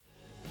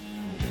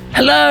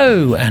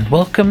Hello, and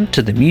welcome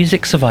to the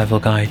Music Survival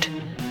Guide,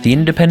 the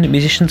independent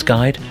musician's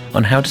guide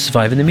on how to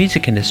survive in the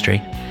music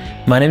industry.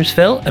 My name's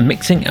Phil, a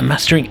mixing and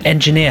mastering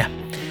engineer.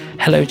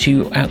 Hello to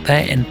you out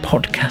there in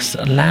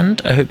podcast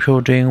land. I hope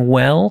you're doing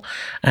well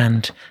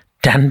and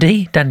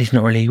dandy. Dandy's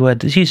not really a word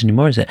that's used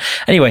anymore, is it?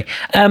 Anyway,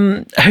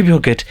 I hope you're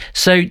good.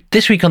 So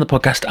this week on the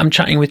podcast, I'm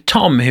chatting with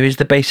Tom, who is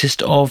the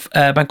bassist of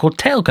a band called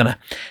Tailgunner.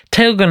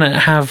 Tailgunner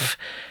have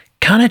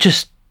kind of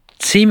just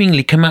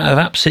seemingly come out of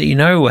absolutely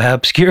nowhere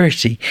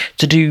obscurity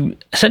to do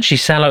essentially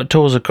sell-out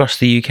tours across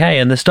the UK,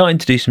 and they're starting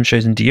to do some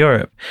shows into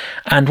Europe.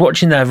 And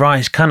watching their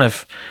rise kind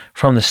of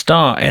from the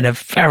start in a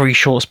very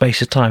short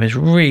space of time is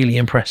really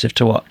impressive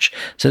to watch.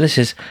 So this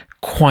is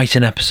quite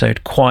an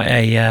episode, quite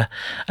a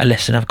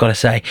listen, I've got to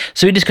say.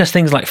 So we discuss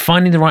things like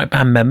finding the right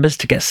band members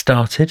to get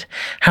started,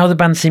 how the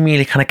band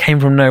seemingly kind of came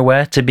from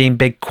nowhere to being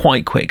big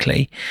quite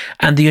quickly,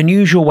 and the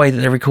unusual way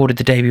that they recorded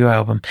the debut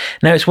album.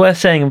 Now, it's worth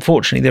saying,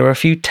 unfortunately, there were a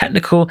few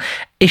technical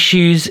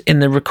issues in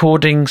the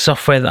recording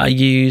software that I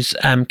use,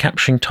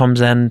 capturing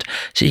Tom's end,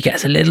 so it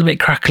gets a little bit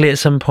crackly at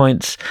some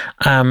points,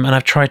 and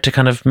I've tried to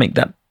kind of make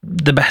that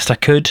the best I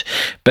could,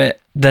 but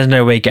there's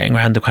no way getting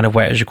around the kind of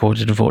way it was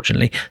recorded,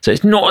 unfortunately. So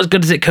it's not as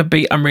good as it could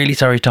be. I'm really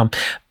sorry, Tom,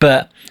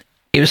 but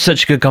it was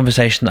such a good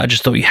conversation that I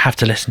just thought you have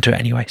to listen to it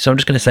anyway. So I'm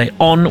just going to say,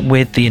 on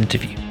with the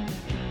interview.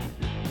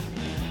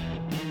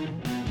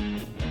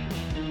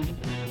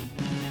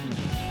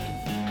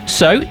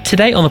 So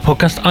today on the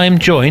podcast, I am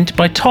joined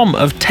by Tom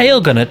of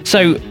Tailgunner.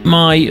 So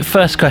my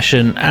first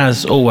question,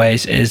 as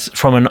always, is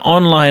from an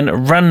online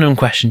random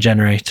question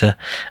generator.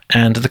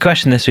 And the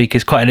question this week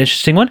is quite an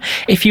interesting one.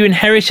 If you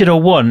inherited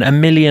or won £1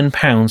 million,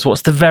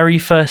 what's the very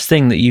first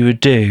thing that you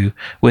would do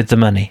with the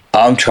money?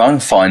 I'm trying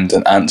to find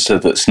an answer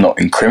that's not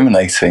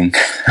incriminating.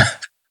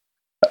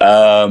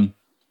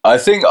 I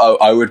think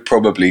I would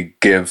probably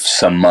give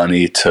some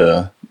money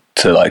to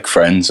like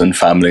friends and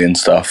family and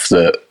stuff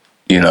that,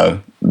 you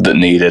know, that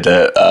needed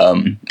it,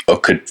 or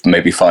could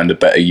maybe find a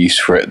better use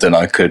for it than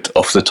I could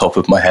off the top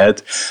of my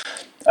head.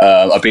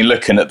 I've been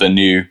looking at the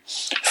new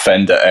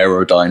Fender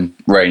Aerodyne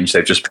range.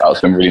 They've just put out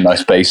some really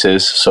nice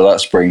basses, so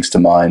that springs to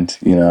mind,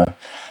 you know.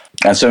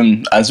 And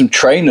some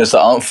trainers that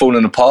aren't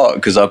falling apart,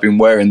 because I've been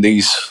wearing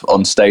these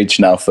on stage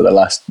now for the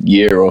last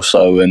year or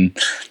so, and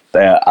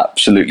they are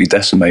absolutely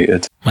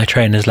decimated. My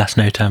trainers last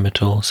no time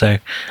at all, so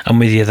I'm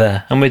with you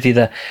there.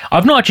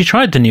 I've not actually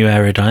tried the new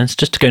Aerodynes,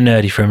 just to go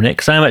nerdy for a minute,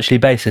 because I'm actually a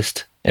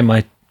bassist in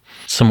my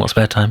somewhat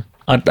spare time.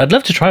 I'd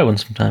love to try one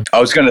sometime. I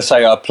was going to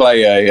say I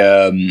play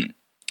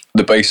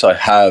the bass I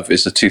have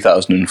is the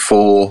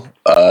 2004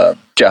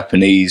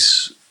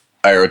 Japanese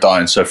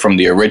Aerodyne, so from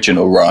the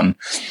original run,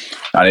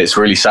 and it's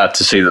really sad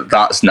to see that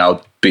that's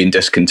now been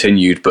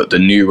discontinued, but the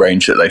new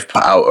range that they've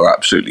put out are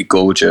absolutely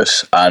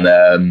gorgeous.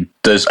 And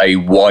there's a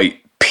white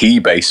P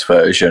bass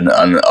version,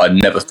 and I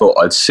never thought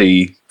I'd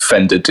see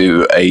Fender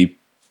do a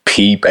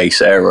P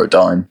bass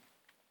Aerodyne.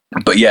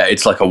 But yeah,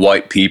 it's like a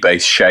white P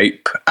bass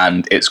shape,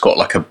 and it's got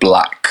like a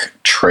black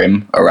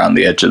trim around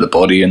the edge of the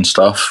body and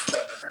stuff.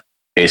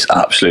 It's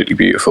absolutely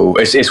beautiful.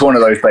 It's one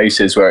of those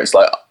basses where it's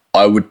like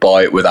I would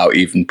buy it without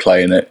even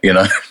playing it, you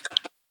know.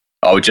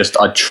 I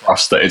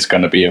trust that it's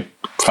going to be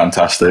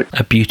fantastic.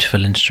 A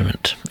beautiful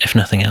instrument, if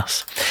nothing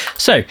else.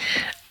 So,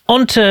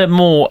 on to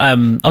more, I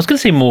was going to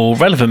say more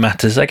relevant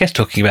matters. I guess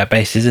talking about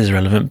basses is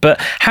relevant, but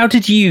how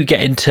did you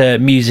get into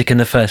music in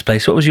the first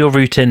place? What was your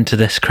route into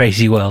this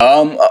crazy world?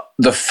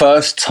 The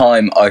first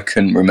time I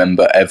can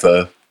remember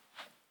ever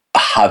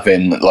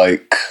having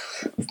like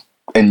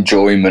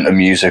enjoyment of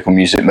music or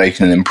music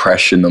making an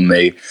impression on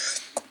me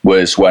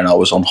was when I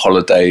was on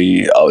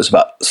holiday. I was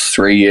about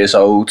 3 years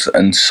old,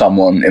 and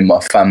someone in my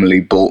family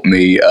bought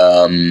me,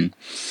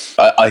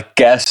 I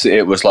guess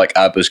it was like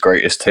ABBA's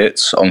Greatest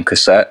Hits on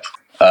cassette.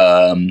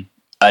 And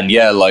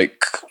yeah,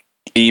 like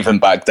even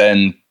back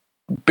then,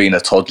 being a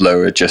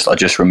toddler, I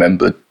just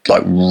remembered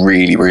like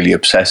really, really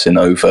obsessing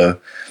over.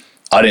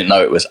 I didn't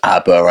know it was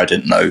ABBA. I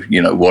didn't know,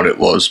 you know, what it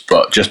was,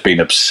 but just being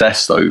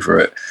obsessed over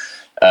it.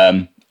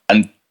 And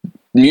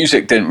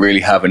music didn't really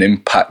have an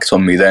impact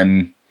on me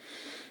then.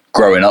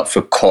 Growing up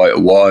for quite a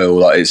while,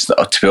 like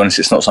to be honest,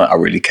 it's not something I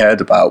really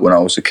cared about when I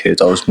was a kid.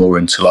 I was more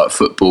into like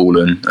football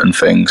and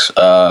things.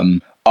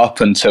 Up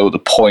until the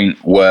point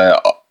where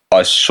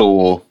I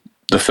saw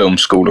the film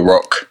School of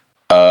Rock.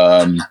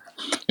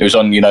 It was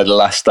on, you know, the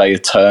last day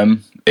of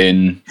term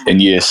in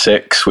year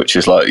 6, which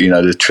is like, you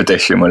know, the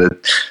tradition where the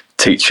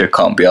teacher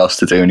can't be asked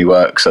to do any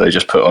work, so they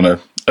just put on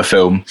a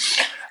film.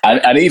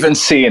 And even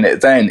seeing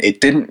it then,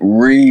 it didn't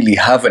really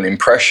have an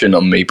impression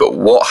on me. But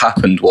what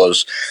happened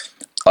was,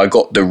 I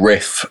got the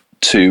riff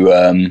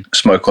to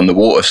Smoke on the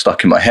Water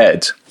stuck in my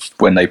head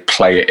when they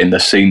play it in the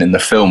scene in the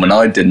film, and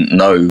I didn't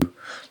know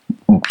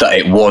that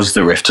it was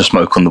the riff to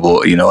Smoke on the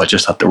Water. You know, I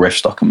just had the riff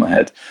stuck in my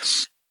head.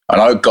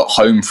 And I got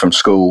home from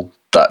school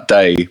that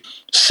day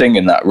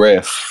singing that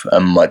riff,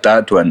 and my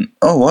dad went,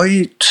 "Oh, why are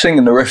you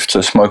singing the riff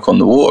to Smoke on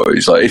the Water?"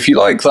 He's like, "If you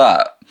like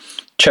that,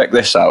 check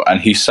this out."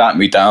 And he sat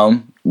me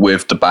down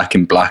with the Back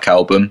in Black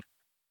album,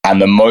 and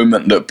the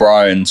moment that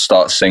Brian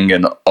starts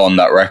singing on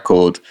that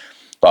record,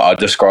 but I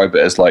describe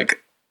it as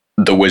like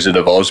the Wizard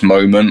of Oz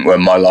moment where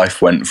my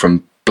life went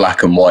from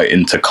black and white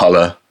into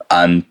colour.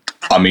 And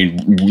I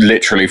mean,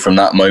 literally from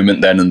that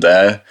moment then and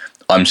there,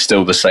 I'm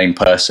still the same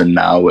person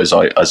now as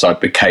I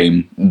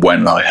became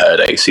when I heard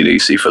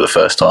AC/DC for the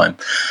first time.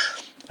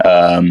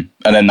 And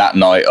then that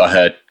night I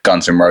heard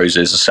Guns N'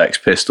 Roses, the Sex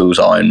Pistols,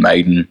 Iron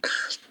Maiden,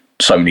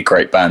 so many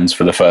great bands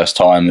for the first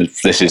time.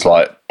 This is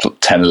like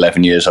 10,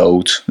 11 years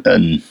old,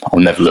 and I'll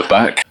never look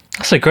back.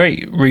 That's a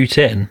great route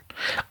in.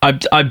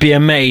 I'd be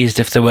amazed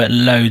if there weren't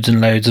loads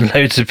and loads and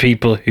loads of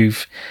people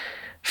who've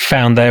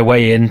found their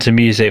way into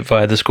music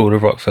via the School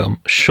of Rock film.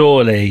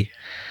 Surely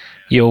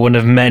you're one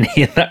of many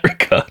in that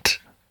regard.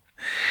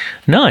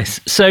 Nice.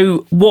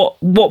 So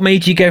what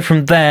made you go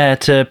from there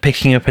to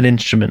picking up an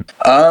instrument?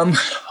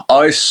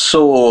 I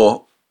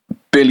saw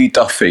Billy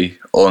Duffy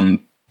on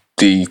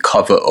the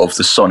cover of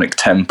the Sonic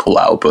Temple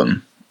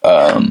album.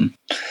 And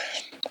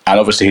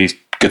obviously he's a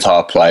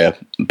guitar player,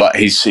 but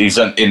he's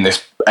in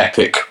this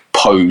epic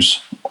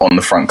pose on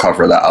the front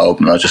cover of that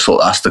album. And I just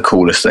thought that's the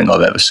coolest thing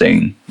I've ever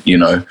seen, you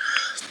know.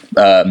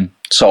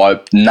 So I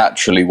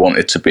naturally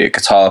wanted to be a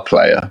guitar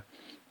player.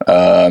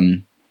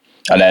 And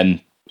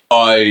then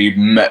I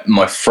met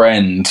my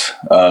friend,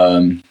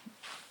 who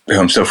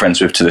I'm still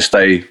friends with to this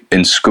day,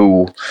 in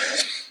school.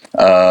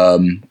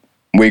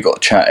 We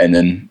got chatting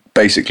and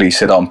basically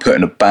said, I'm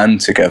putting a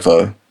band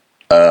together.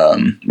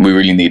 We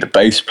really need a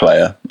bass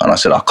player. And I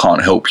said, I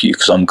can't help you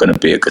because I'm going to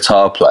be a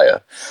guitar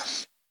player.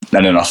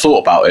 And then I thought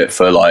about it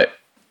for like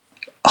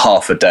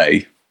half a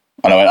day.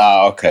 And I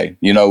went, okay,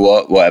 you know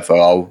what, whatever,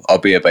 I'll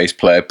be a bass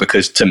player,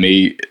 because to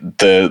me,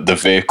 the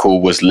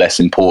vehicle was less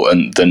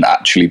important than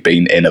actually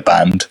being in a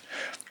band.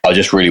 I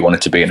just really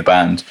wanted to be in a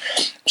band.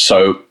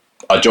 So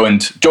I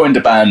joined a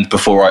band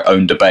before I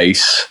owned a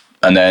bass.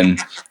 And then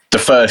the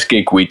first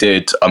gig we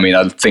did, I mean,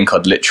 I think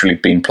I'd literally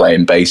been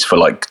playing bass for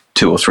like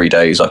 2 or 3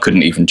 days. I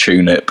couldn't even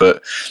tune it,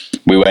 but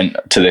we went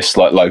to this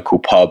like local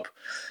pub.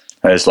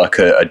 There's like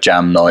a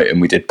jam night,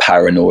 and we did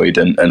Paranoid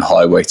and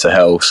Highway to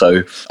Hell.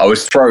 So I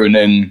was thrown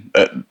in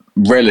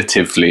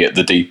relatively at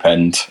the deep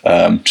end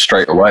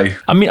straight away.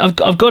 I mean,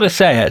 I've got to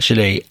say,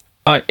 actually,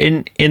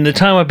 in the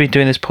time I've been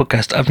doing this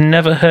podcast, I've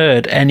never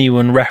heard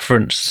anyone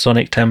reference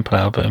Sonic Temple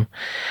album.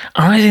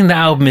 And I think that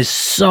album is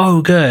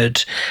so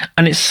good,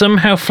 and it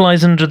somehow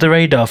flies under the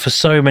radar for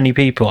so many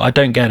people. I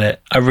don't get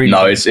it. I really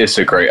don't. It's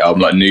a great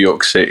album, like New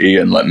York City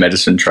and like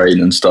Medicine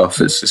Train and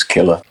stuff. It's just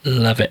killer.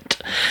 Love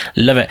it.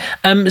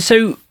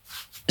 So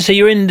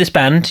you're in this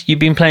band. You've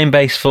been playing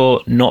bass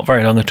for not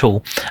very long at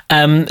all.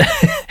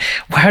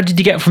 How did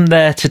you get from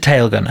there to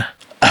Tailgunner?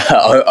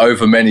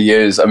 Over many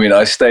years. I mean,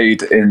 I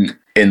stayed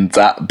in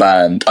that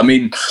band. I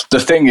mean, the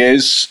thing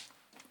is,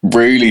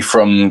 really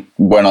from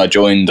when I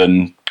joined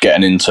and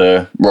getting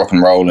into rock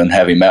and roll and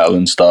heavy metal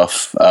and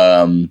stuff,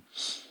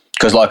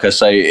 because like I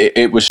say,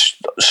 it was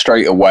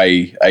straight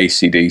away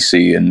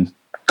AC/DC and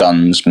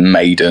Guns,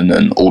 Maiden,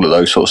 and all of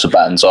those sorts of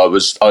bands. I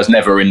was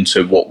never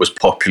into what was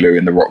popular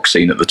in the rock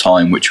scene at the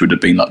time, which would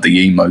have been like the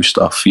emo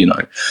stuff, you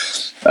know.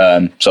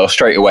 So I was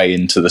straight away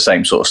into the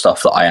same sort of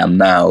stuff that I am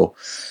now.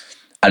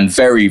 And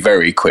very,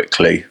 very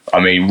quickly, I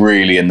mean,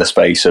 really in the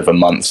space of a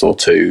month or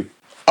two,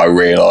 I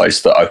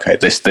realised that, okay,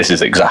 this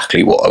is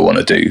exactly what I want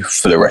to do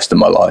for the rest of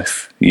my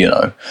life, you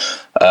know,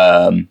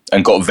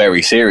 and got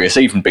very serious,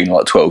 even being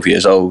like 12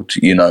 years old,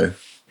 you know.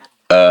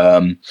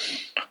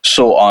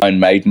 Saw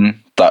Iron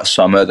Maiden that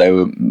summer. They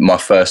were my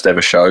first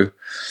ever show.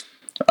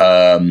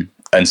 And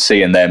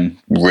seeing them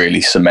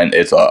really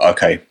cemented, like,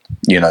 okay,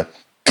 you know,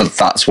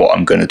 that's what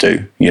I'm going to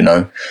do, you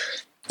know.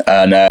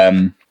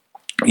 And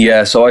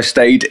yeah, so I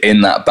stayed in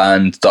that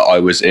band that I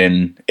was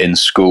in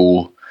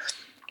school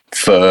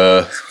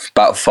for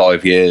about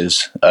 5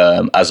 years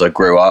as I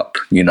grew up,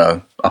 you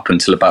know, up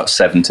until about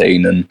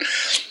 17. And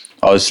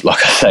I was,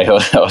 like I say,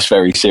 I was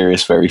very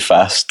serious very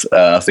fast.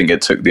 I think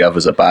it took the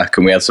others aback,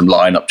 and we had some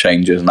lineup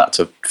changes and had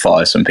to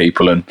fire some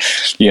people, and,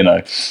 you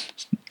know.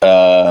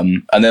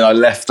 And then I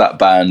left that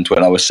band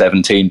when I was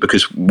 17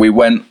 because we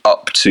went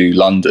up to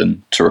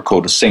London to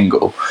record a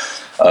single.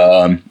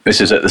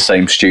 This is at the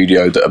same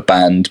studio that a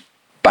band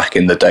back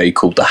in the day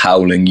called The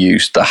Howling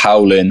used. The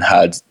Howling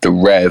had the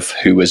Rev,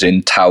 who was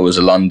in Towers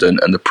of London,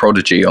 and the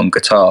Prodigy on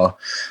guitar.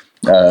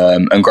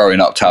 And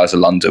growing up, Towers of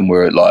London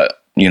were like,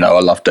 you know,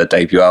 I loved their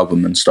debut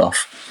album and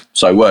stuff.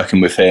 So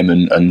working with him,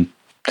 and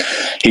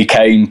he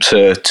came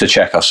to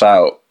check us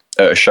out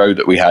at a show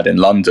that we had in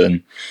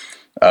London,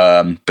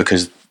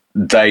 because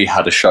they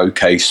had a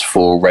showcase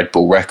for Red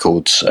Bull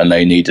Records and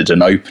they needed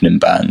an opening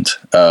band.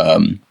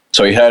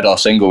 So he heard our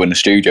single in the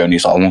studio and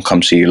he's like, I want to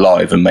come see you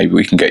live and maybe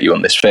we can get you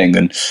on this thing.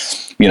 And,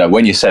 you know,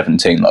 when you're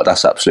 17, like,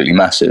 that's absolutely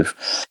massive.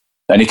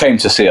 And he came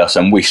to see us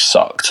and we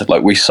sucked.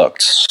 Like, we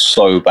sucked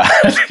so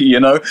bad, you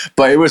know?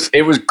 But it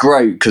was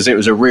great because it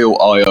was a real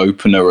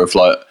eye-opener of,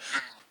 like,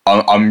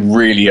 I'm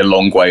really a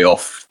long way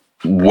off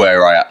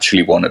where I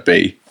actually want to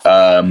be.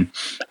 And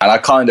I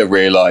kind of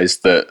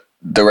realised that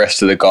the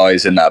rest of the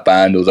guys in that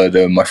band, although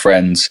they were my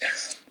friends,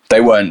 they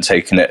weren't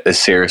taking it as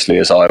seriously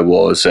as I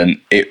was, and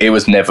it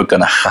was never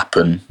going to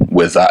happen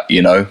with that,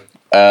 you know.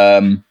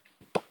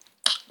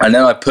 And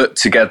then I put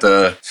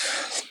together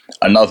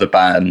another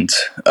band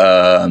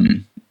a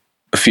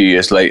few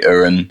years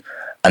later, and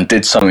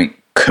did something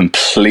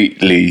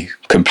completely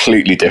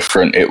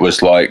different. It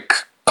was like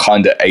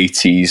kind of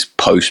 80s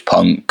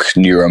post-punk,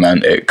 new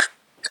romantic,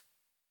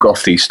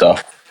 gothy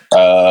stuff.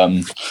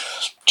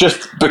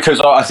 Just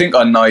because I think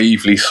I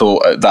naively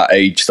thought at that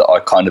age that I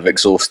kind of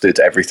exhausted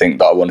everything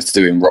that I wanted to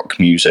do in rock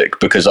music,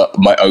 because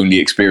my only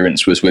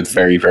experience was with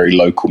very, very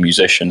local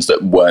musicians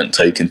that weren't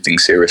taking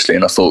things seriously.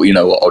 And I thought, you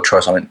know what, I'll try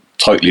something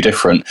totally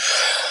different.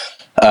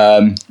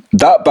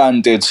 That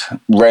band did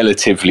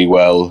relatively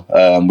well.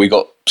 We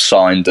got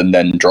signed and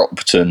then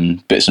dropped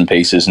and bits and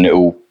pieces, and it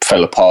all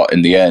fell apart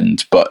in the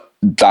end. But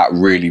that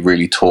really,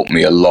 really taught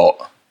me a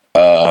lot.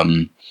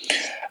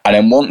 And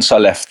then once I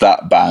left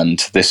that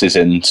band, this is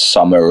in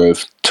summer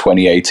of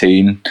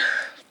 2018,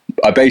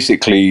 I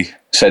basically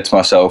said to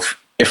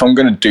myself, if I'm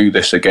going to do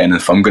this again,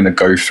 if I'm going to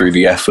go through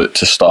the effort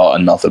to start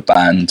another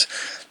band,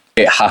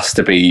 it has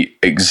to be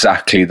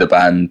exactly the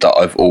band that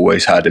I've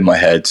always had in my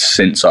head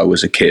since I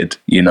was a kid,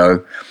 you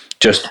know?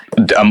 Just,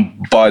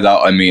 by that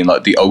I mean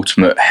like the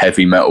ultimate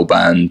heavy metal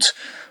band,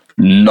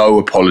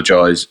 no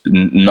compromising,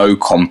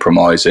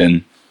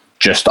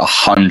 just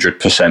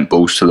 100%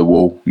 balls to the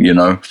wall, you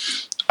know?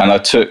 And I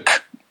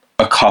took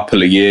a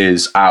couple of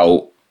years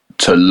out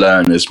to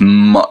learn as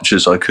much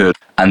as I could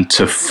and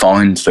to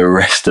find the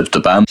rest of the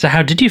band. So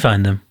how did you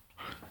find them?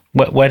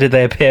 Where did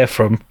they appear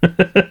from?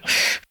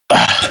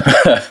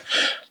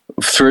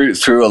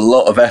 Through a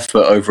lot of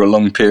effort over a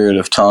long period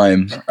of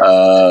time.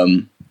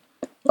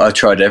 I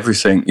tried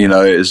everything, you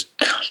know, it was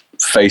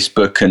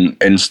Facebook and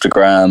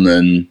Instagram,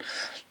 and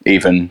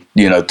even,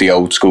 you know, the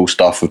old school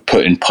stuff of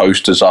putting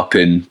posters up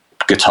in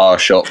guitar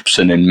shops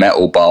and in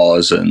metal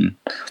bars and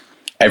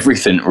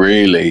everything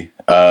really.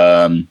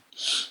 And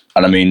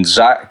I mean,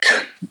 Zach,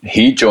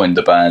 he joined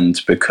the band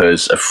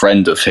because a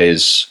friend of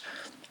his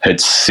had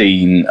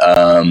seen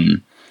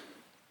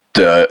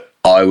that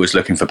I was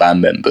looking for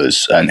band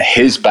members, and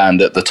his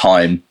band at the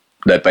time,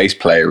 their bass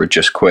player had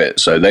just quit,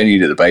 so they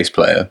needed a bass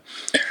player.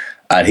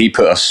 And he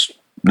put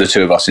the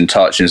two of us in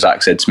touch, and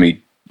Zach said to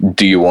me,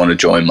 do you want to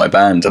join my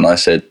band? And I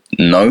said,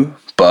 no,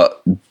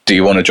 but do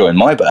you want to join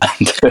my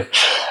band?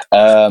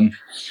 And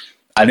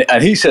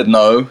he said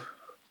no,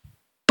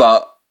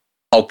 but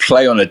I'll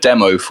play on a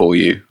demo for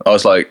you. I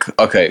was like,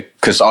 okay,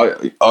 because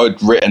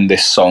I'd written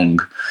this song,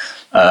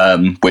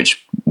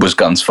 which was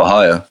Guns for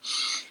Hire.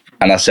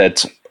 And I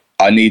said,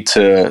 I need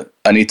to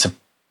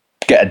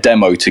get a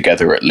demo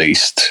together at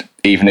least,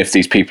 even if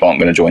these people aren't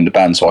going to join the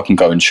band, so I can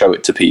go and show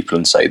it to people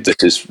and say,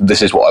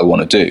 this is what I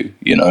want to do,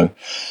 you know?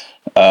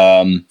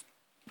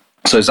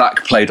 So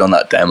Zach played on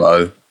that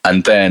demo,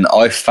 and then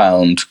I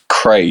found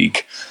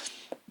Craig,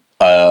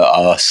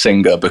 our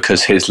singer,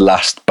 because his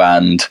last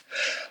band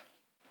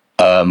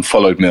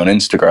followed me on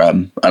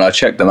Instagram, and I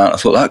checked them out. I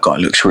thought, that guy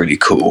looks really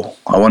cool.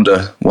 I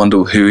wonder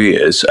who he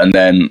is. And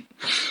then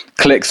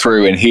clicked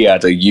through, and he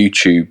had a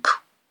YouTube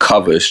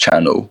covers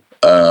channel.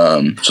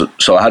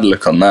 So I had a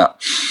look on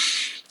that,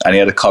 and he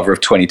had a cover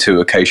of 22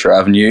 Acacia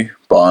Avenue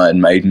by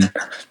Iron Maiden.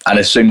 And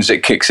as soon as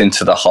it kicks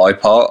into the high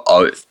part,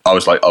 I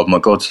was like, oh my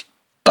God,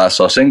 that's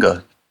our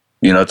singer.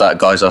 You know, that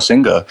guy's our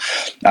singer.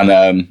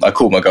 And I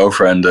called my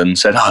girlfriend and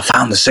said, I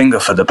found the singer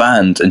for the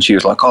band. And she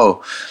was like,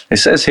 oh, it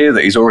says here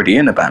that he's already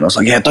in a band. I was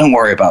like, yeah, don't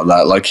worry about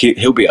that. Like,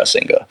 he'll be our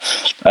singer.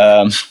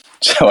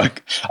 So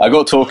I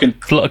got talking.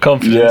 A lot of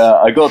confidence. Yeah,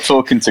 I got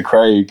talking to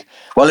Craig.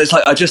 Well, it's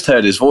like I just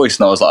heard his voice,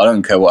 and I was like, I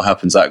don't care what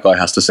happens. That guy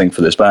has to sing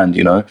for this band,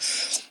 you know?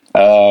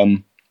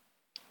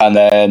 And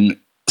then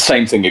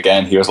same thing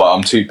again. He was like,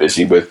 I'm too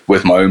busy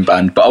with my own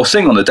band, but I'll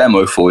sing on the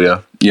demo for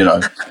you, you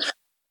know?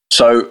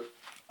 So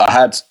I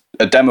had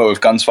a demo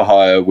of Guns for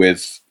Hire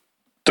with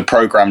the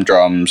program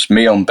drums,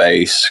 me on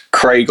bass,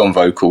 Craig on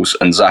vocals,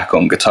 and Zach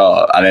on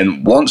guitar. And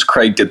then once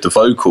Craig did the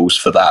vocals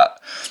for that,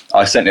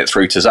 I sent it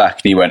through to Zach,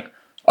 and he went,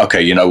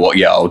 okay, you know what?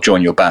 Yeah, I'll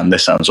join your band.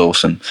 This sounds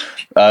awesome.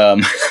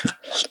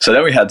 So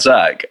then we had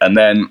Zach, and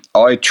then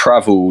I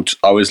travelled.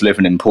 I was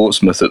living in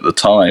Portsmouth at the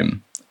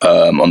time,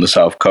 on the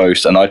south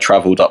coast, and I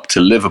travelled up to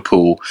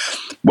Liverpool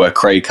where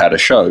Craig had a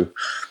show.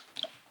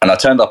 And I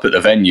turned up at the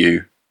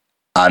venue,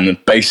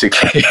 and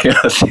basically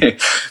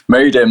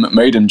made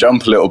him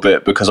jump a little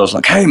bit, because I was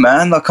like, hey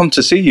man, I come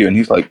to see you. And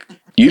he's like,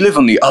 you live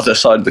on the other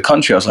side of the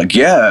country. I was like,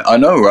 yeah, I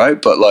know, right?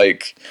 But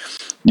like,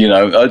 you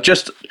know,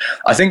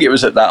 I think it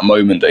was at that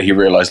moment that he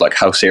realized like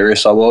how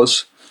serious I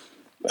was.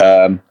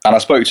 And I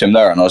spoke to him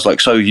there, and I was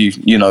like, so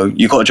you know,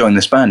 you got to join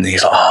this band. And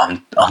he's like, oh,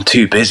 I'm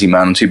too busy,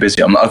 man. I'm too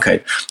busy. I'm like,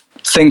 okay,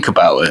 think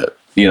about it,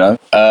 you know?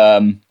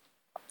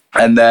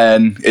 And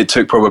then it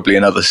took probably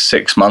another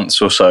 6 months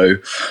or so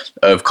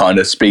of kind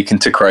of speaking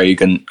to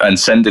Craig and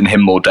sending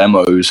him more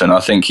demos. And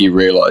I think he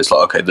realized,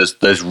 like, okay,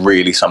 there's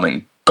really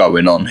something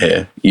going on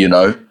here, you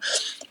know?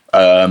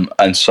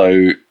 And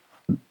so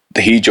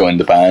he joined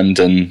the band,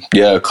 and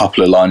yeah, a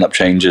couple of lineup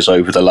changes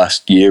over the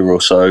last year or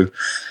so.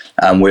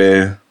 And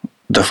we're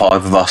the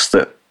five of us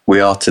that we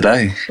are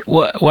today.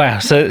 Wow.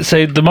 So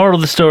the moral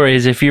of the story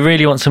is, if you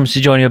really want someone to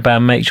join your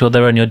band, make sure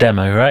they're on your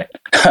demo, right?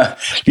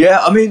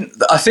 Yeah, I mean,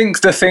 I think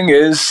the thing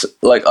is,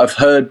 like I've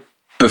heard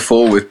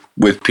before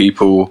with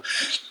people,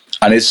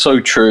 and it's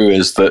so true,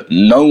 is that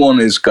no one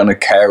is going to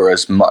care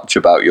as much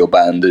about your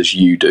band as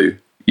you do,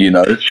 you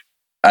know?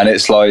 And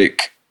it's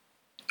like,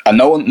 and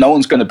no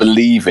one's going to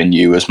believe in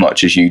you as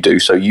much as you do.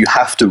 So you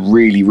have to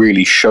really,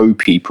 really show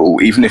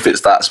people, even if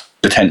that's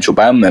potential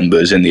band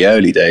members in the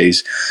early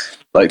days,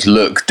 like,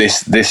 look,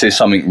 this is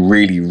something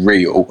really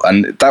real.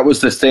 And that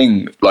was the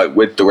thing, like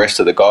with the rest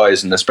of the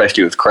guys, and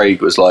especially with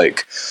Craig, was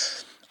like,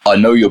 I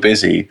know you're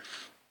busy,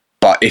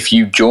 but if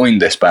you join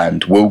this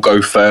band, we'll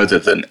go further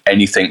than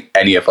anything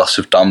any of us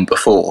have done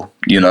before,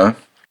 you know?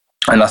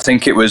 And I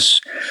think it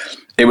was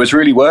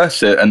really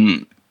worth it.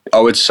 And I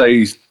would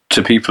say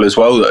to people as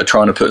well that are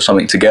trying to put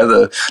something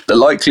together, the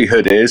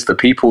likelihood is the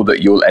people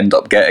that you'll end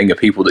up getting are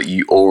people that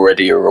you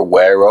already are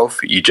aware of.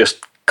 You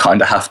just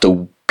kind of have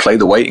to play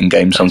the waiting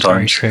game sometimes.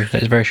 That's very true.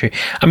 That is very true.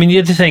 I mean, the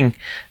other thing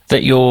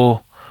that you're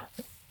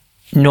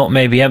not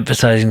maybe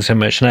emphasizing so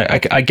much, and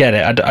I get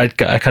it, I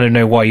kind of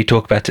know why you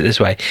talk about it this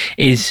way,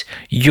 is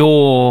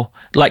your,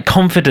 like,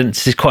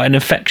 confidence is quite an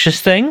infectious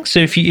thing. So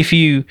if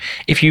you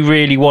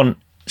really want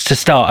to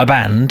start a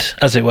band,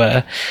 as it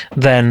were,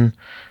 then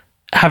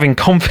having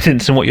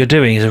confidence in what you're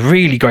doing is a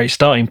really great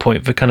starting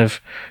point for kind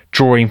of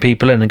drawing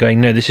people in and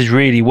going, no, this is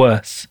really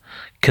worth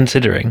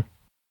considering.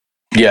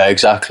 Yeah,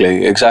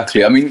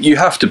 exactly. I mean, you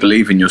have to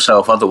believe in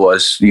yourself,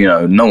 otherwise, you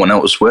know, no one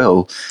else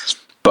will.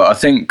 But I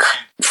think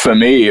for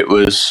me, it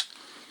was,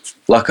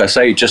 like I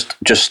say, just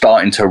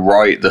starting to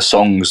write the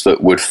songs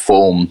that would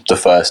form the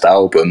first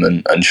album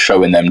and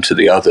showing them to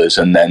the others,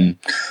 and then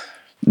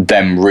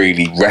them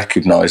really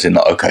recognizing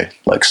that, okay,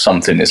 like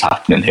something is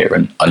happening here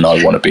and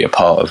I want to be a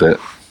part of it.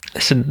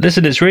 Listen,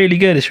 it's really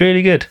good. It's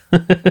really good.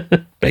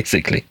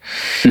 Basically.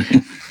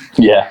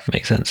 Yeah.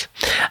 Makes sense.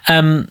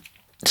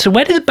 So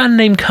where did the band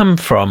name come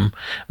from?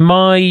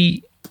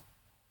 My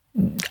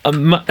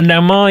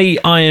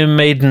Iron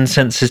Maiden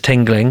sense is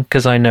tingling,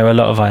 because I know a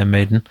lot of Iron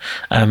Maiden.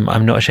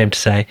 I'm not ashamed to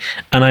say.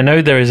 And I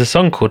know there is a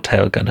song called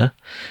Tailgunner,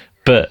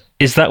 but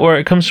is that where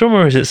it comes from,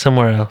 or is it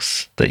somewhere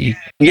else that you...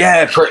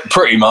 Yeah,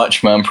 pretty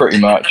much, man, pretty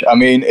much. I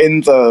mean,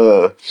 in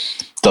the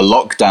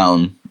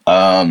lockdown,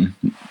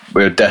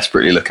 we were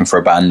desperately looking for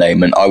a band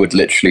name, and I would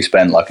literally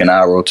spend like an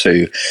hour or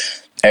two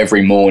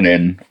every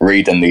morning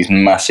reading these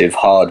massive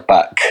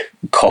hardback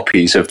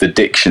copies of the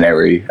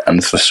dictionary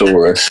and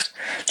thesaurus,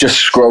 just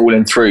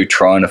scrolling through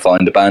trying to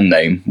find a band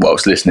name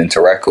whilst listening to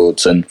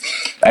records, and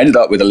I ended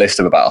up with a list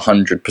of about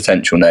 100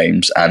 potential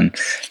names, and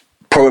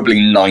probably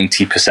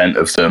 90%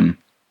 of them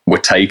were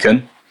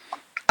taken,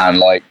 and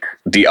like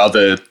the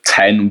other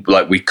 10,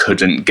 like, we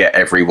couldn't get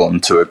everyone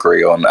to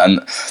agree on. And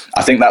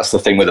I think that's the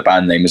thing with a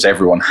band name, is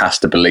everyone has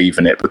to believe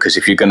in it, because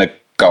if you're going to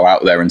go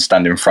out there and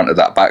stand in front of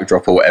that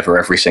backdrop or whatever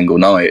every single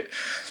night,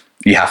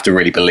 you have to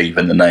really believe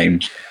in the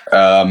name.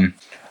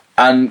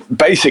 And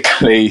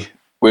basically,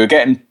 we were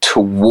getting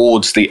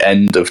towards the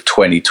end of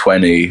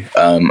 2020,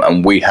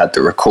 and we had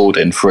the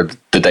recording for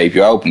the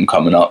debut album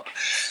coming up.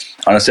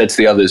 And I said to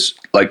the others,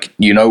 like,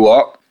 you know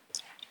what?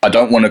 I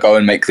don't want to go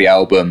and make the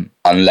album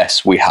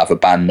unless we have a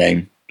band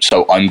name.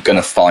 So I'm going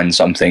to find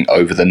something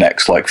over the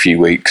next like few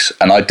weeks.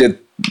 And I did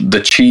the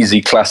cheesy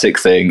classic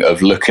thing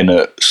of looking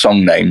at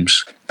song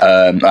names.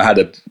 I had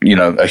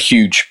a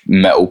huge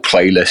metal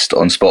playlist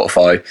on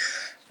Spotify,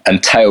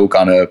 and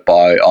Tailgunner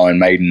by Iron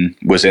Maiden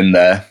was in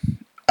there,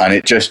 and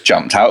it just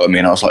jumped out at me,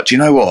 and I was like, do you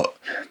know what?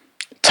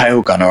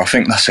 Tailgunner, I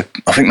think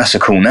that's a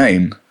cool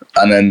name.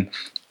 And then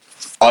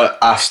I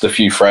asked a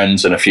few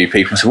friends and a few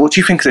people, I said, what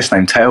do you think of this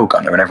name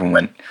Tailgunner? And everyone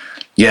went,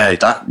 yeah,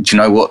 do you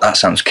know what? That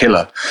sounds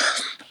killer.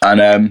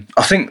 And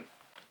I think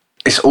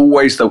it's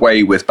always the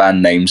way with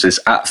band names, is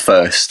at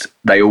first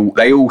they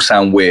all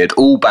sound weird.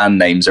 All band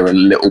names are a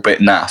little bit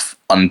naff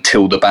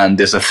until the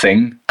band is a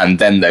thing, and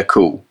then they're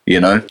cool, you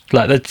know?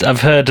 Like,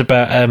 I've heard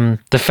about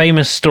the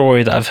famous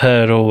story that I've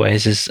heard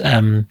always is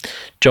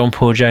John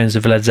Paul Jones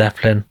of Led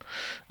Zeppelin.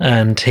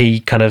 And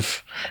he kind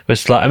of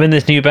was like, I'm in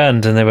this new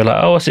band, and they were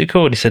like, oh, what's it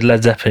called? He said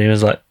Led Zeppelin. He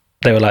was like,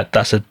 they were like,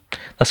 that's a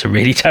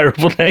really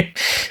terrible name.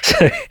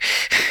 So,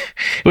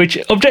 which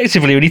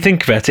objectively, when you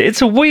think about it,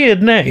 it's a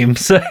weird name.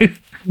 So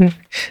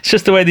it's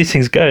just the way these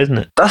things go, isn't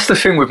it? That's the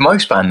thing with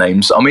most band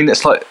names. I mean,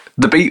 it's like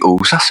the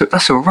Beatles.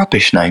 That's a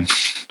rubbish name.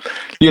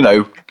 You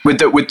know, with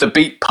the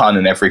beat pun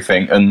and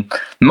everything. And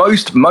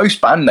most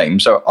band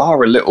names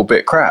are a little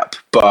bit crap,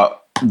 but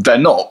they're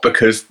not,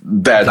 because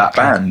they're that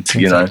band,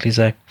 you know. Exactly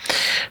so.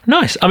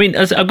 Nice. I mean,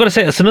 I've got to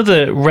say, that's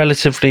another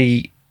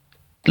relatively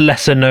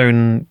lesser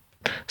known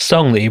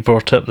song that you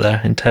brought up there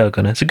in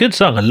Tailgunner. It's a good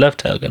song. I love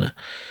Tailgunner,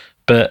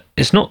 but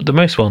it's not the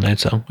most well-known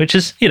song, which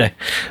is, you know,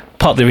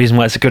 part of the reason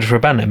why it's good for a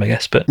band name, I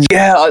guess. But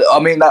yeah, I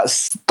mean,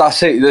 that's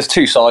it. There's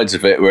two sides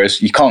of it.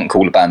 Whereas you can't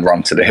call a band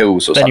Run to the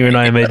Hills or then something. you're an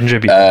Iron Maiden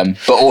tribute.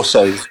 But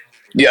also,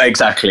 Yeah,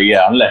 exactly.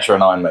 Yeah, unless you're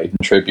an Iron Maiden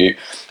tribute.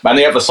 And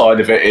the other side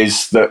of it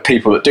is that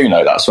people that do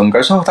know that song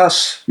goes, oh,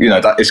 that's,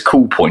 that is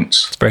cool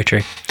points. It's very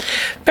true.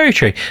 Very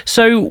true.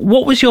 So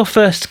what was your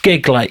first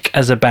gig like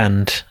as a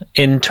band?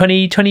 In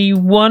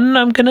 2021,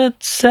 I'm going to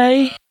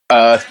say?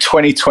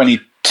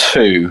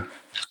 2022.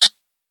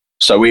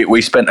 So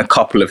we spent a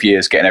couple of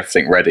years getting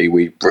everything ready.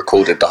 We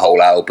recorded the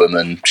whole album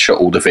and shot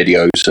all the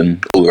videos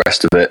and all the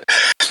rest of it.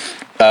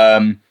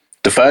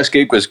 The first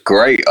gig was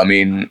great. I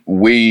mean,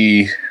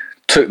 we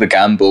took the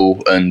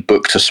gamble and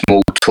booked a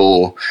small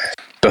tour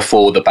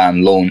before the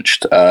band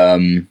launched,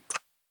 and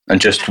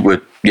just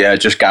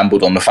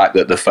gambled on the fact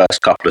that the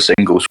first couple of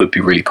singles would be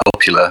really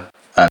popular.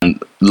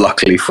 And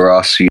luckily for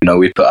us,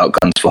 we put out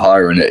Guns for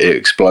Hire and it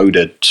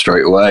exploded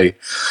straight away.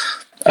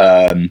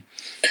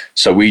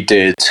 So we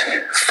did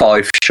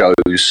 5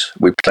 shows.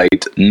 We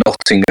played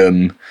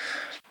Nottingham,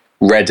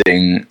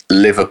 Reading,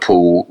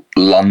 Liverpool,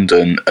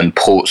 London, and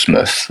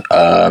Portsmouth.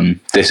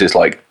 This is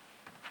like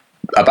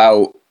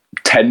about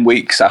 10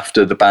 weeks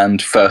after the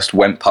band first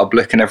went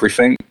public and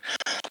everything.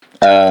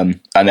 And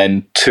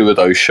then 2 of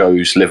those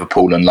shows,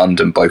 Liverpool and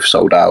London, both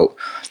sold out,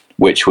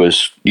 which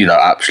was,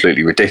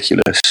 absolutely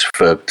ridiculous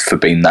for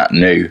being that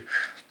new.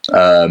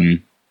 The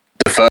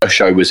first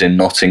show was in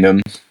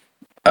Nottingham.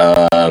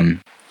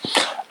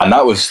 And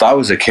that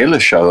was a killer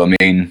show. I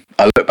mean,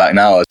 I look back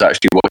now, I was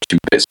actually watching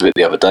bits of it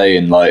the other day,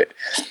 and I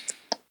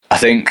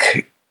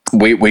think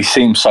we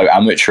seem so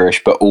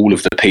amateurish, but all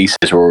of the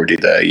pieces were already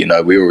there.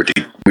 We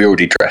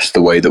already dressed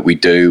the way that we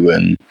do,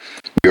 and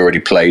we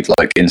already played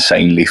like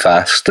insanely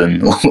fast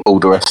and all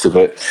the rest of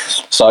it.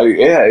 So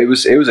yeah, it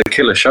was a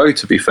killer show,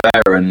 to be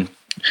fair. And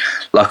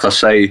like I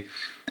say,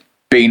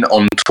 being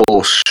on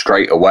tour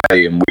straight away,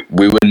 and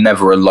we were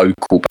never a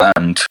local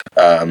band.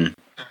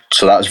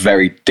 So that's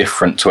very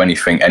different to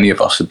anything any of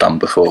us had done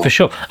before. For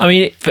sure. I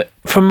mean,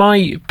 from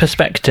my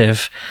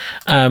perspective,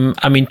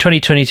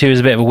 2022 is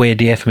a bit of a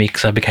weird year for me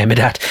because I became a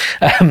dad.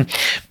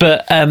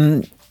 But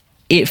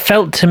it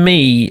felt to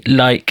me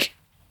like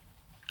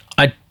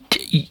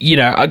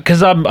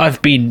because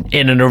I've been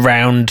in and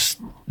around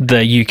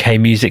the UK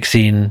music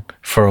scene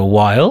for a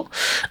while,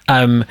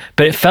 but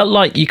it felt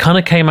like you kind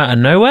of came out of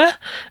nowhere,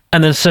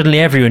 and then suddenly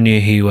everyone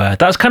knew who you were.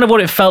 That's kind of what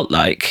it felt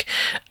like,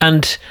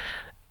 and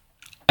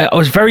I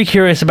was very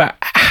curious about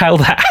how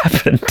that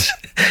happened,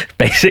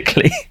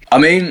 basically. I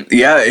mean,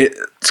 yeah,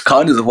 it's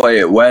kind of the way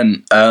it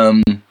went.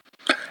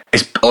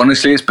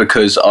 It's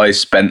because I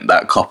spent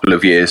that couple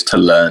of years to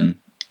learn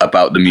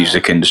about the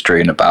music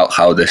industry and about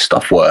how this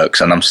stuff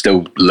works, and I'm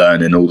still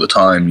learning all the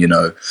time,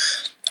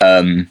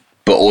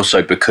 but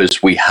also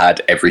because we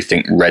had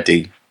everything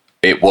ready.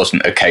 It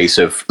wasn't a case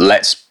of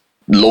let's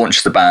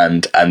launch the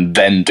band and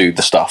then do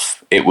the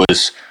stuff. It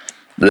was,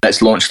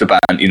 let's launch the band.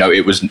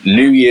 It was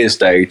New Year's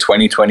Day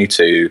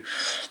 2022.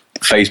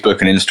 Facebook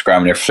and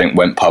Instagram and everything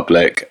went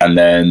public, and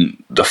then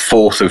the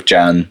 4th of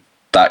Jan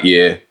that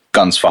year,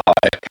 Guns for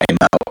Hire came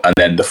out, and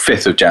then the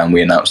 5th of Jan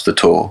we announced the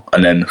tour,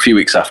 and then a few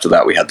weeks after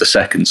that we had the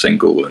second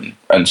single,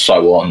 and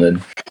so on.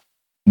 And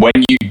when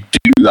you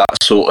do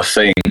that sort of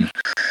thing,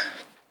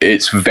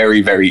 it's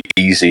very, very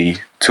easy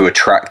to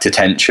attract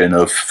attention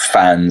of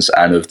fans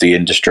and of the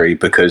industry,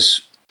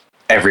 because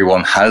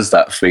everyone has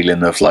that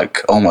feeling of like,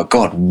 oh my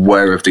God,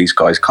 where have these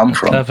guys come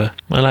from? Clever.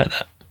 I like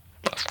that.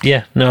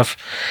 Yeah, no,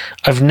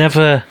 I've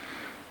never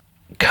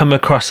come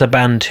across a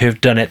band who have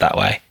done it that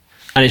way,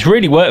 and it's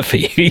really worked for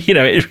you.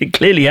 It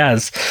clearly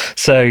has.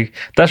 So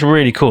that's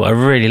really cool. I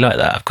really like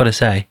that, I've got to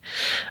say.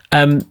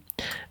 Kind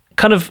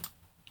of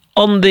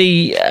on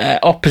the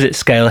opposite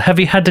scale, have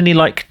you had any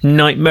like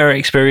nightmare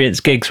experience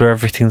gigs where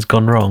everything's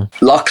gone wrong?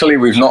 Luckily,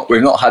 we've not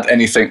had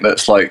anything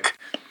that's like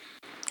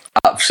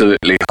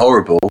absolutely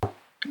horrible.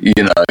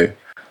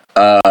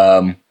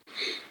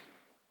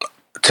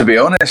 To be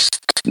honest,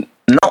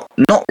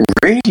 not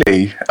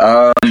really.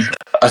 I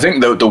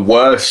think the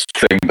worst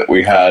thing that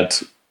we had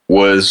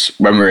was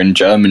when we were in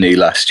Germany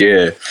last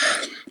year.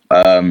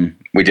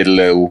 We did a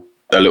little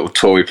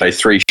tour. We played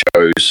 3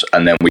 shows,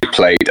 and then we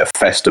played a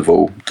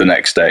festival the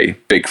next day,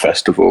 big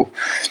festival.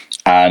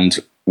 And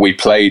we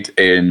played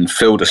in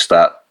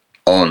Filderstadt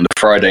on the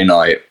Friday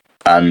night,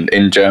 and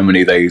in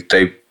Germany they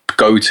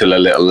go till a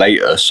little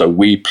later, so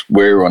we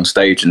were on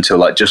stage until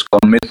like just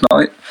gone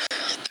midnight.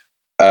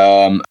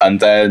 And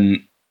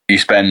then you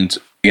spend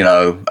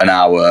an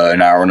hour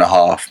and a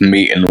half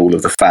meeting all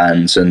of the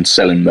fans and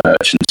selling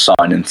merch and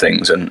signing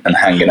things and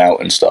hanging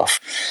out and stuff.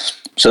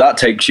 So that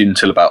takes you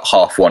until about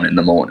 1:30 in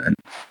the morning.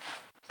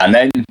 And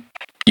then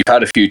you've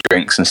had a few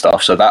drinks and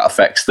stuff, so that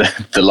affects the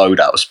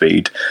loadout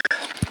speed.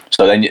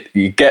 So then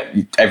you get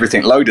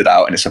everything loaded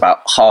out, and it's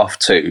about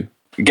 2:30.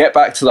 You get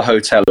back to the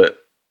hotel at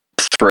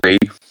 3,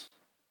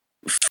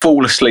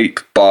 fall asleep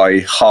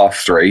by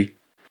 3:30.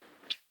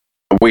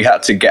 We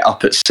had to get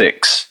up at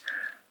 6,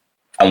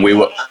 and we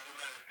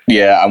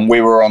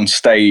were on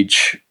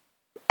stage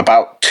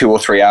about 2 or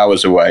 3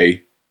 hours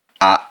away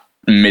at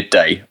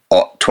midday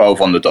or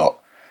 12 on the dot.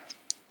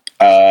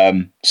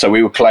 So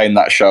we were playing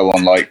that show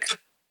on like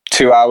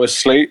 2 hours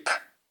sleep,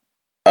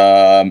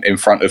 in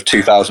front of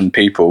 2,000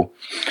 people.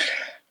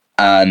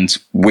 and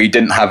we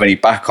didn't have any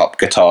backup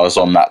guitars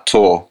on that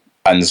tour,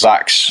 and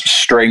Zach's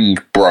string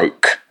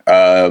broke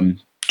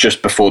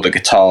just before the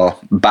guitar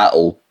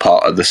battle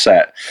part of the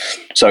set,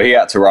 so he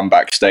had to run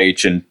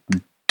backstage and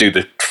do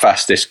the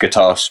fastest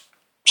guitar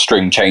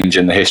string change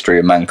in the history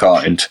of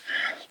mankind,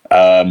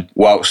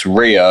 whilst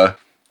Rhea,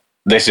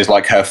 this is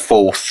like her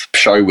fourth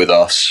show with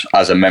us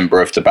as a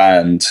member of the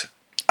band,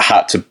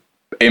 had to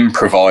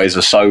improvise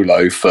a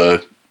solo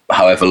for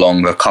however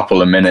long, a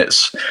couple of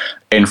minutes,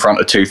 in front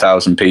of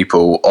 2,000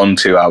 people on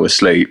 2 hours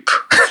sleep.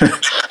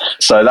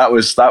 So that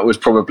was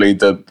probably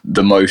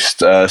the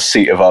most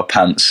seat of our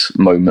pants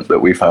moment that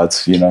we've had.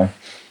 You know,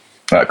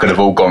 that could have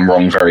all gone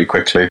wrong very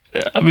quickly.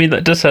 I mean,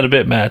 that does sound a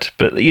bit mad,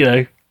 but you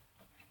know,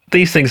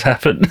 these things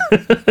happen.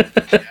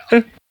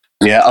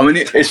 Yeah, I mean,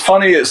 it's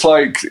funny. It's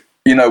like,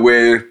 you know,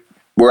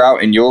 we're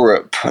out in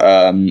Europe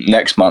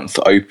next month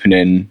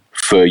opening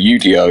for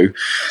UDO,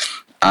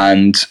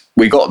 and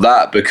we got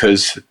that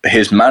because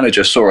his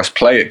manager saw us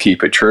play at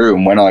Keep It True,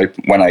 and when I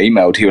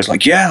emailed, he was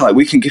like, "Yeah, like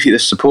we can give you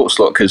this support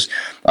slot because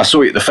I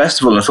saw you at the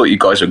festival and I thought you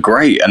guys are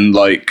great." And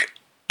like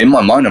in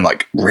my mind, I'm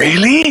like,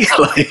 "Really?"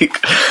 Like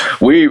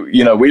we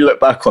look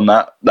back on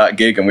that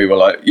gig and we were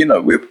like, you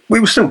know, we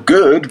were still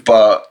good,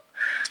 but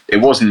it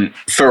wasn't,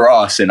 for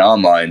us in our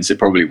minds, it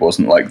probably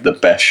wasn't like the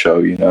best show,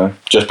 you know,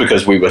 just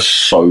because we were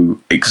so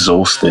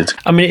exhausted.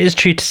 I mean, it is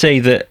true to say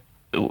that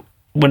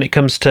when it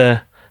comes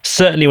to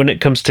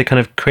kind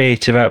of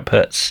creative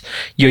outputs,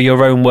 you're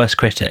your own worst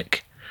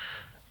critic.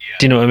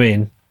 Do you know what I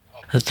mean?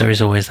 There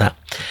is always that.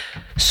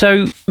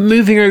 So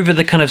moving over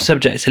the kind of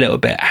subject a little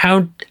bit,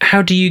 how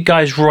do you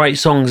guys write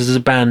songs as a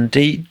band?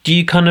 Do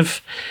you kind of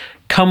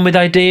come with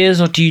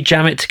ideas, or do you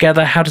jam it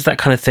together? How does that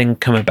kind of thing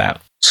come about?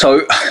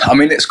 So, I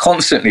mean, it's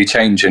constantly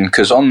changing,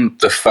 because on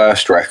the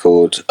first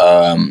record,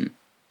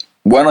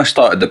 when I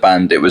started the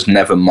band, it was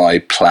never my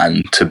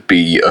plan to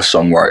be a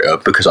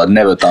songwriter because I'd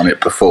never done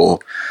it before.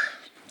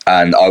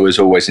 And I was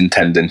always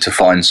intending to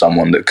find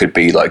someone that could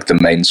be like the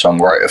main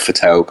songwriter for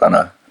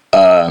Tailgunner.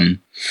 And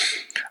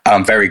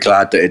I'm very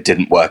glad that it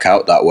didn't work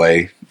out that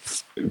way.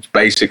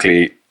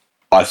 Basically,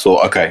 I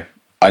thought, okay,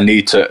 I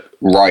need to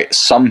write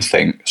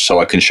something so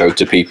I can show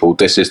to people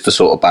this is the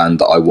sort of band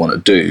that I want to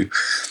do.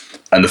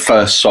 And the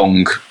first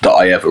song that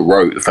I ever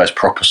wrote, the first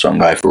proper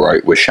song I ever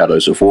wrote, was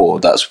Shadows of War.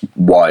 That's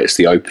why it's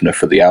the opener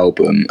for the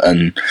album,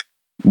 and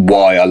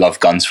why I love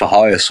Guns for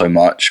Hire so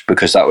much,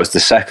 because that was the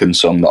second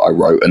song that I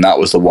wrote, and that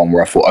was the one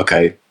where I thought,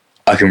 okay,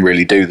 I can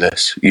really do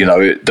this. You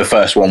know, the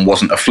first one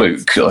wasn't a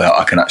fluke.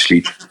 I can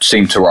actually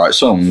seem to write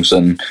songs.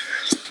 And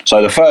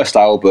so the first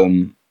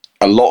album,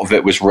 a lot of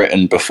it was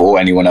written before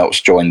anyone else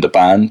joined the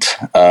band.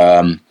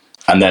 And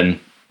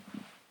then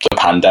the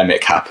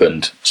pandemic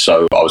happened,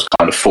 so I was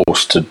kind of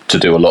forced to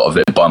do a lot of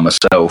it by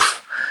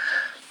myself.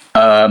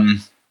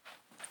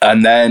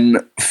 And then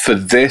for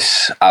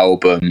this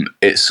album,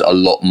 it's a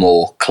lot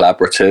more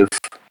collaborative.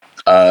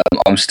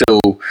 I'm still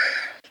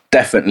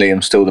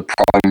the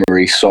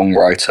primary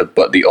songwriter,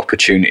 but the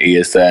opportunity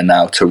is there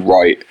now to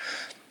write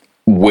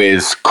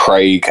with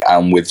Craig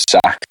and with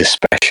Zach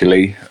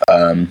especially.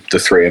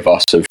 The three of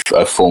us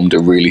have formed a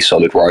really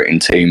solid writing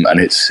team,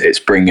 and it's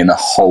bringing a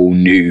whole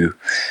new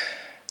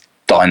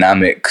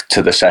dynamic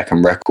to the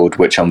second record,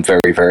 which I'm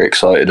very, very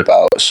excited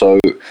about. So,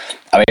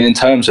 I mean, in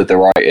terms of the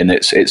writing,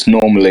 it's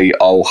normally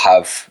I'll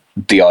have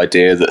the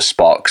idea that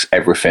sparks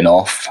everything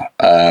off.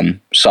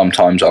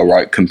 Sometimes I'll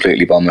write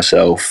completely by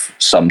myself.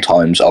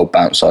 Sometimes I'll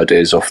bounce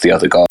ideas off the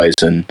other guys,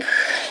 and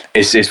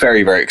it's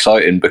very, very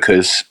exciting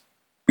because,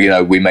 you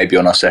know, we may be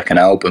on our second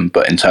album,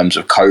 but in terms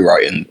of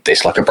co-writing,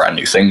 it's like a brand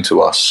new thing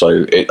to us.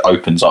 So it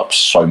opens up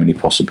so many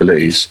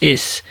possibilities.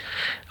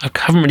 I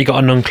haven't really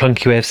got a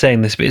non-clunky way of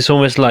saying this, but it's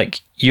almost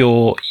like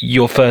your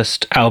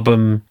first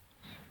album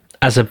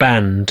as a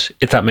band,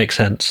 if that makes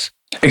sense.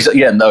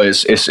 Yeah, no,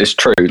 it's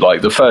true.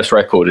 Like the first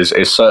record is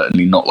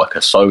certainly not like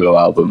a solo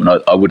album,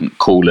 and I wouldn't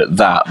call it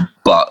that.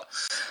 But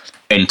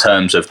in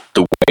terms of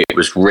the way it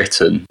was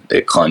written,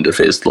 it kind of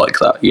is like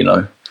that. You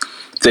know,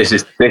 this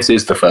is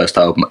the first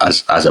album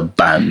as a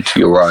band.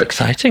 You're right.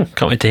 Exciting!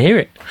 Can't wait to hear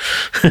it.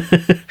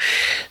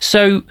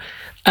 So,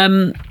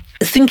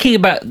 thinking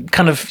about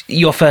kind of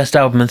your first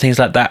album and things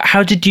like that,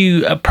 how did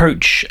you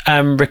approach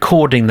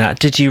recording that?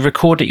 Did you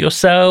record it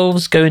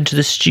yourselves, go into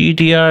the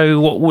studio?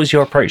 What was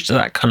your approach to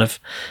that kind of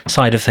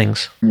side of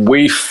things?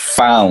 We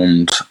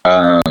found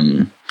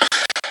down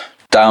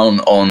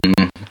on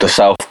the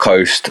south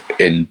coast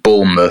in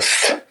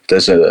Bournemouth,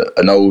 there's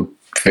an old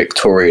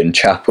Victorian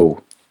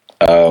chapel,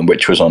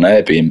 which was on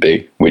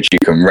Airbnb, which you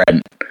can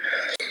rent.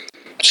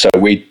 So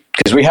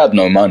because we had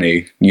no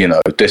money, you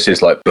know, this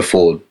is like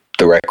before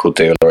the record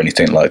deal or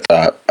anything like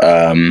that.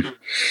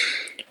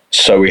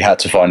 So we had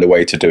to find a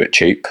way to do it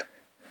cheap,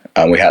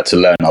 and we had to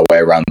learn our way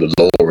around the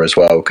law as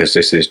well, because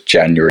this is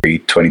January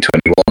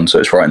 2021, so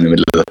it's right in the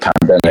middle of the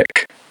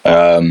pandemic.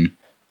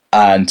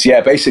 And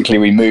yeah, basically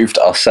we moved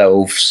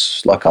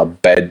ourselves, like our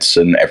beds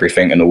and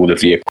everything and all of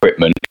the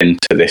equipment, into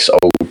this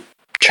old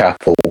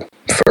chapel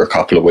for a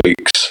couple of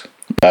weeks,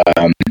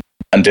 and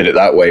did it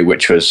that way,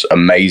 which was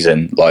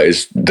amazing. Like,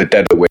 it's the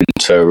dead of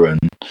winter, and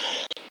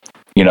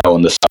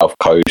on the south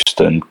coast,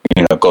 and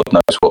God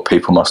knows what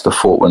people must have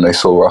thought when they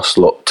saw us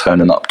lot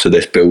turning up to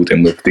this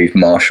building with these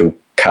Marshall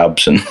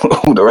cabs and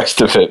all the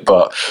rest of it.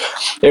 But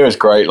it was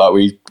great. Like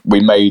we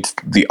made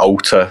the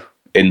altar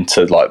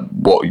into like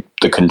what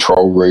the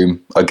control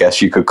room, I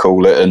guess you could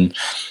call it, and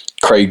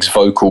Craig's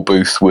vocal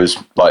booth was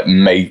like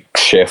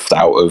makeshift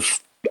out of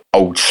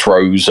old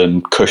throws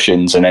and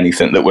cushions and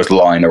anything that was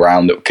lying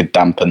around that could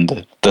dampen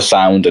the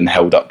sound, and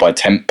held up by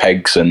tent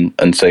pegs and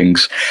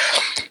things.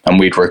 And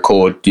we'd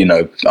record,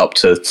 up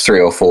to 3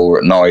 or 4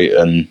 at night,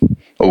 and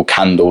all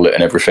candlelit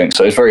and everything.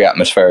 So it was very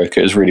atmospheric.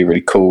 It was really,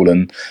 really cool.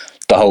 And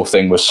the whole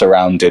thing was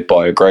surrounded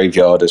by a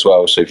graveyard as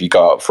well. So if you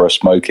go out for a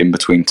smoke in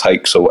between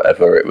takes or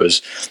whatever, it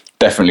was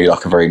definitely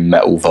like a very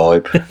metal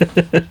vibe.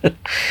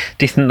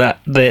 Do you think that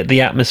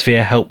the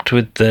atmosphere helped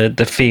with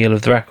the feel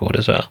of the record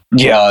as well?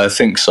 Yeah, I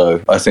think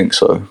so.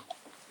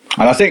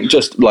 And I think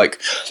just like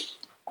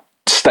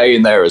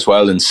staying there as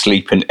well and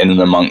sleeping in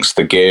and amongst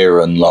the gear,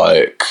 and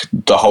like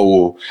the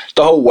whole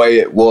way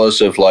it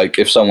was of like,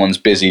 if someone's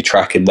busy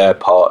tracking their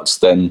parts,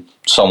 then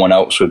someone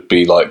else would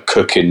be like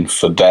cooking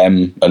for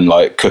them and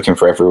like cooking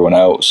for everyone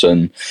else,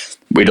 and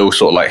we'd all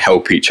sort of like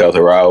help each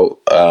other out.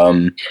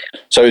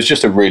 So it was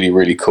just a really,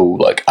 really cool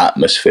like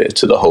atmosphere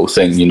to the whole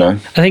thing, I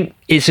think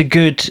it's a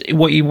good,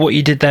 what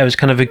you did there was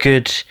kind of a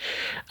good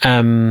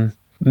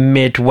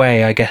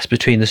midway, I guess,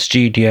 between the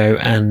studio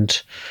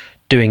and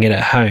doing it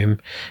at home,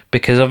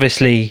 because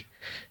obviously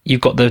you've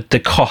got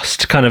the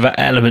cost kind of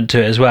element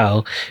to it as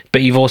well,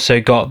 but you've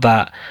also got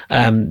that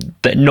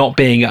that not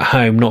being at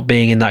home, not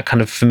being in that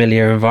kind of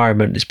familiar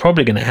environment is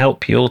probably going to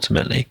help you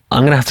ultimately.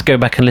 I'm going to have to go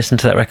back and listen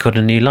to that record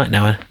in a new light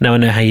now I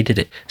know how you did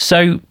it.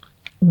 So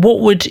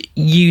what would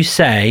you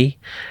say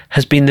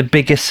has been the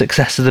biggest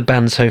success of the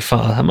band so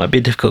far? That might be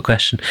a difficult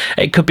question.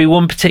 It could be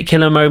one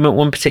particular moment,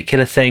 one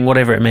particular thing,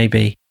 whatever it may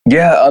be.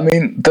 Yeah, I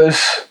mean,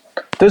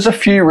 there's a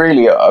few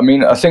really. I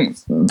mean, I think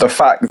the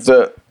fact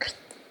that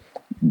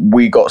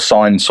we got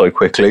signed so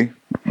quickly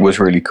was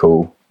really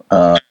cool.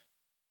 And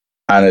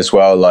as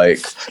well, like,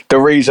 the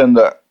reason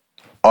that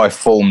I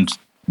formed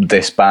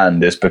this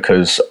band is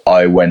because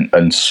I went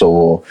and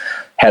saw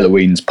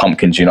Helloween's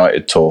Pumpkins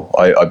United tour.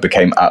 I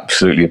became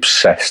absolutely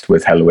obsessed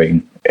with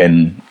Helloween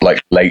in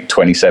like late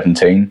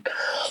 2017.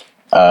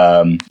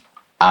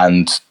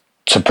 And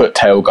to put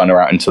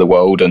Tailgunner out into the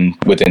world and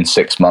within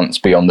 6 months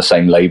be on the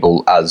same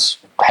label as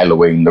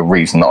Helloween, the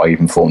reason that I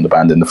even formed the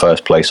band in the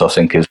first place, I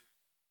think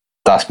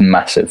that's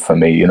massive for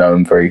me,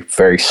 and very,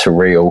 very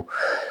surreal.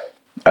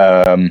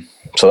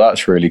 So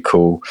that's really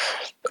cool.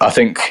 I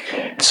think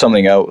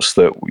something else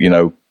that,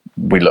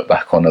 we look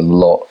back on a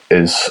lot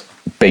is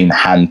being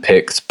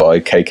handpicked by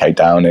KK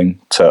Downing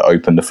to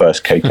open the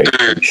first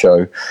KK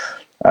show.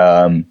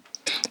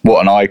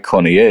 What an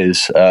icon he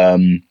is.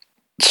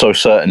 So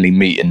certainly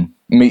meeting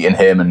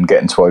him and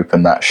getting to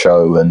open that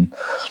show and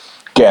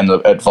getting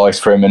advice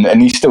from him,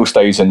 and he still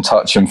stays in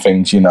touch and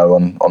things,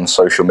 on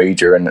social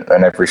media and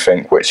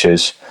everything, which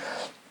is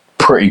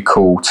pretty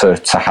cool to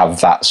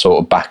have that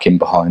sort of backing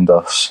behind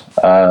us.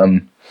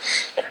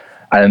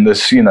 And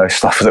there's,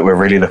 stuff that we're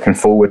really looking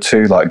forward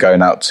to, like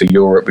going out to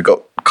Europe. We've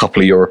got a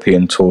couple of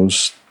European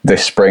tours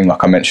this spring,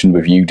 like I mentioned,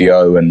 with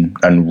UDO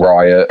and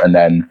Riot, and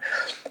then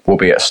we'll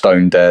be at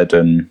Stone Dead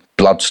and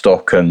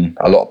Bloodstock and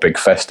a lot of big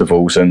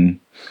festivals. And,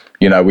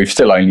 we've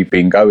still only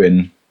been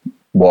going,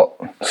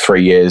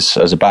 3 years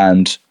as a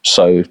band.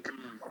 So,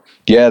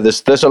 yeah,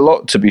 there's a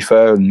lot, to be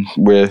fair, and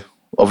we're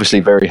obviously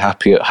very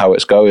happy at how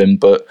it's going,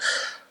 but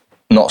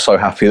not so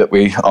happy that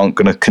we aren't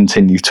going to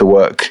continue to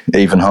work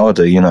even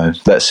harder.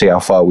 Let's see how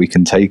far we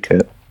can take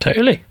it.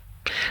 Totally.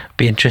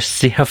 Be interested to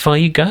see how far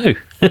you go,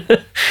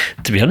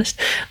 to be honest.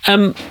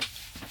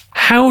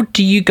 How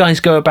do you guys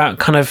go about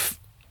kind of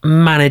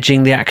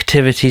managing the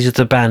activities of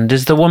the band?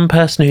 Is there one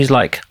person who's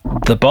like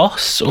the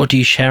boss, or do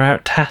you share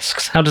out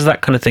tasks? How does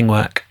that kind of thing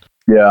work?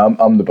 Yeah,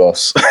 I'm the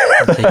boss.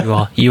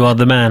 So you are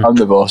the man. I'm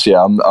the boss.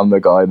 Yeah, I'm the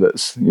guy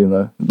that's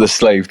the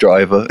slave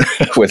driver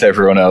with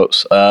everyone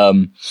else.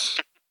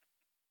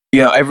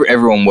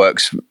 Everyone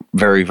works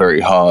very,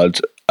 very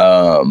hard,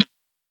 but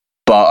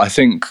I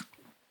think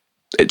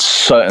it's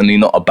certainly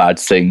not a bad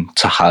thing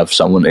to have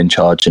someone in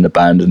charge in a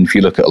band. And if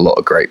you look at a lot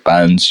of great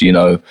bands,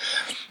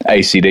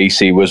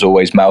 AC/DC was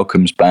always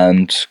Malcolm's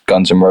band,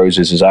 Guns N'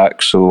 Roses is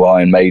Axl,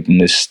 Iron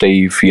Maiden is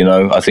Steve.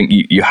 I think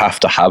you have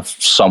to have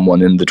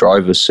someone in the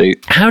driver's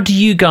seat. How do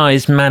you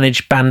guys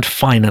manage band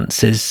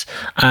finances?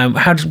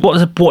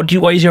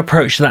 What is your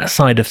approach to that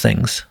side of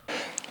things?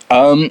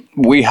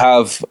 We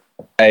have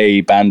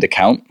a band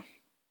account,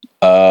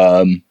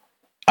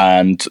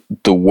 and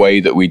the way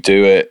that we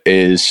do it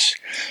is,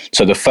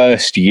 so the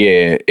first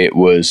year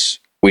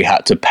we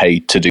had to pay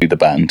to do the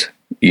band,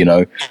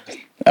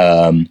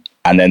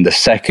 and then the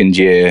second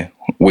year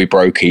we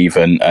broke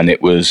even, and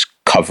it was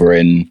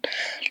covering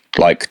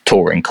like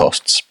touring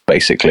costs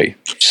basically.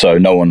 So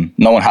no one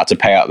had to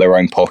pay out their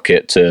own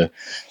pocket to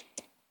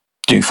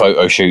do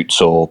photo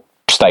shoots or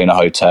stay in a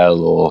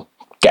hotel or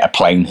get a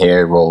plane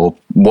here or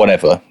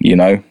whatever,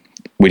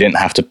 We didn't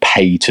have to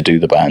pay to do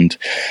the band.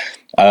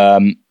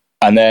 And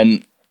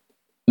then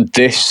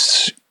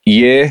this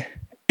year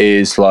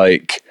is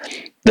like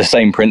the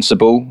same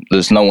principle.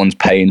 There's no one's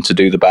paying to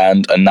do the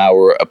band, and now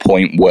we're at a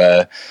point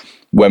where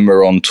when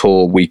we're on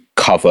tour, we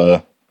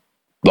cover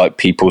like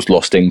people's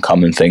lost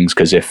income and things,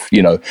 because if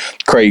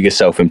Craig is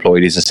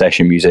self-employed, he's a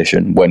session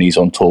musician. When he's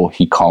on tour,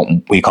 he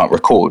can't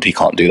record, he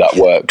can't do that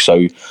work.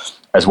 So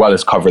as well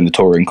as covering the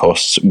touring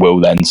costs, we'll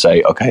then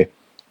say, okay,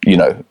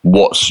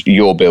 what's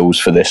your bills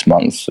for this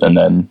month? And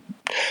then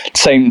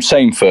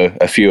same for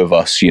a few of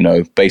us.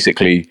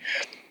 Basically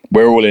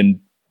we're all in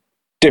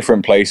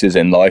different places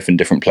in life and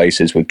different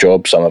places with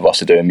jobs. Some of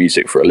us are doing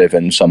music for a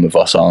living, some of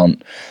us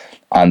aren't,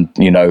 and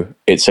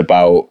it's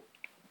about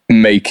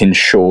making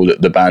sure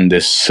that the band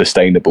is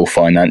sustainable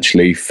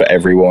financially for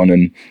everyone.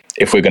 And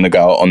if we're going to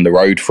go out on the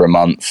road for a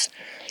month,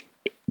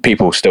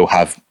 people still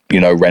have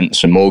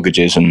rents and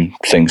mortgages and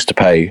things to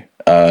pay.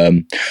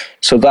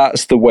 So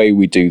that's the way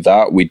we do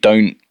that. We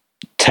don't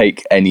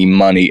take any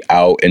money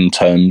out in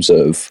terms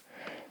of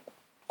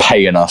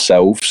paying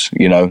ourselves.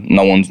 No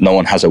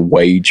one has a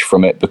wage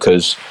from it,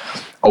 because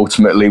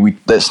ultimately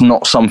that's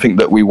not something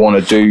that we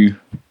want to do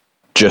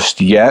just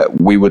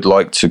yet. We would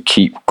like to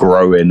keep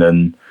growing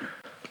and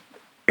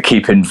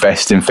keep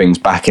investing things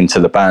back into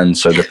the band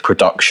so the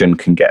production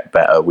can get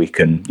better. We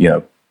can,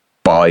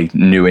 buy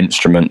new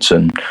instruments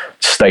and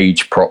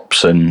stage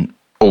props and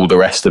all the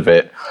rest of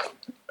it,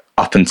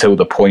 up until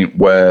the point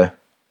where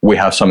we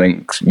have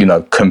something,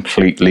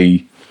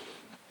 completely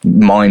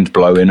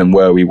mind-blowing and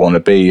where we want to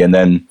be. And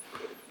then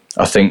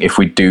I think if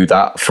we do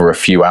that for a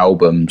few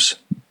albums,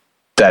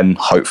 then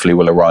hopefully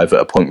we'll arrive at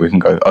a point where we can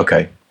go,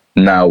 okay,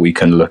 now we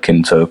can look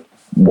into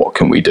what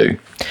can we do.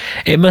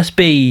 It must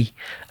be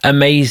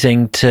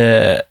amazing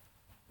to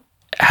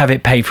have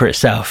it pay for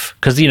itself,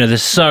 because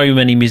there's so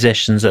many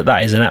musicians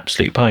that is an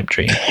absolute pipe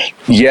dream.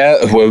 Yeah,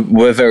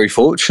 we're very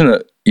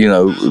fortunate. We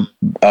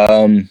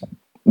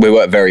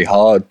work very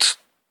hard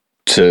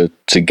to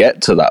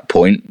get to that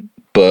point,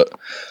 but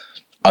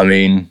I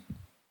mean,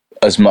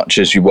 as much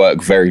as you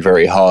work very,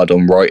 very hard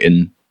on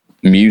writing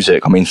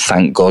music, I mean,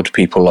 thank God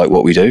people like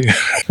what we do.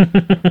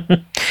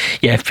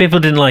 Yeah, if people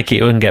didn't like it,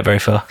 it wouldn't get very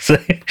far. So.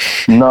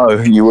 No,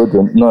 you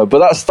wouldn't. No, but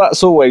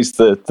that's always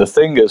the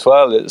thing as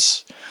well.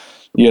 It's,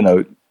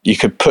 you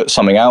could put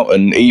something out,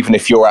 and even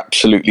if you're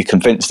absolutely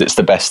convinced it's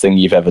the best thing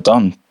you've ever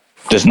done,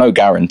 there's no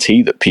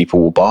guarantee that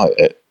people will buy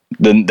it.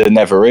 There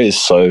never is.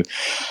 So,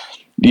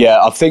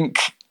 yeah, I think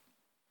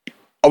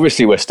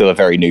obviously we're still a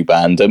very new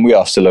band, and we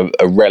are still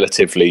a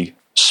relatively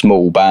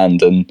small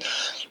band, and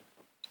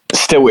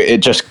still it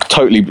just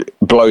totally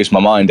blows my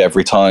mind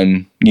every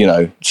time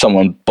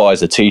someone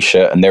buys a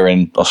t-shirt and they're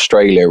in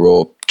Australia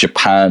or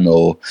Japan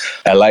or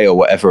LA or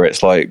whatever.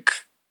 It's like,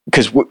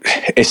 because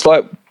it's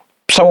like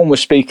someone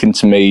was speaking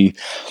to me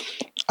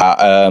at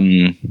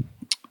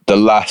the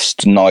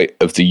last night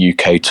of the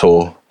UK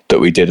tour that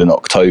we did in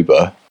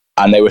October,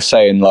 and they were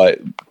saying like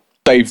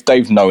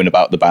they've known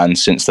about the band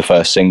since the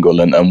first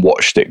single and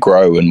watched it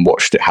grow and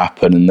watched it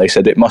happen, and they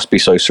said it must be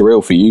so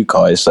surreal for you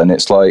guys. And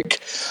it's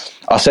like,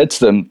 I said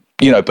to them,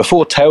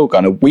 before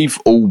Tailgunner, we've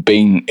all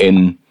been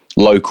in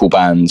local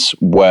bands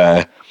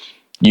where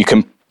you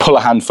can pull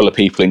a handful of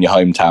people in your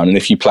hometown, and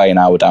if you play an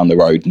hour down the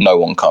road, no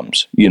one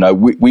comes.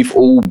 We've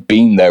all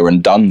been there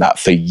and done that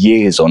for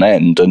years on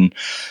end, and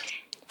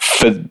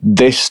for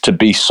this to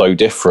be so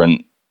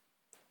different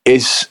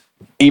is,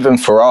 even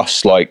for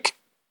us, like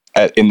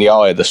in the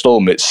eye of the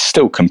storm, it's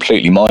still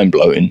completely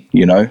mind-blowing,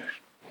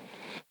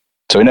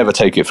 so we never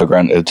take it for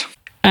granted.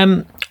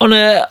 On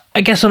a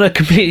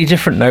completely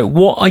different note,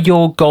 what are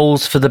your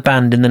goals for the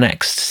band in the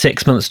next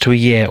 6 months to a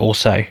year or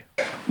so?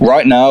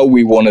 Right now,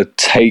 we want to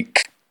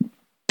take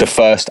the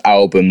first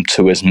album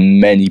to as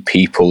many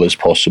people as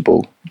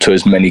possible, to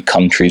as many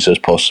countries as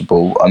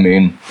possible. I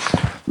mean,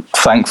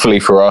 thankfully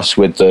for us,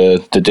 with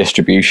the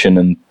distribution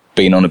and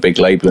being on a big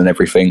label and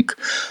everything,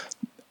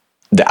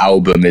 the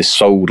album is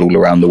sold all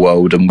around the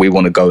world, and we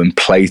want to go and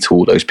play to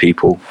all those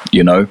people,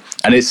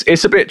 And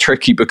it's a bit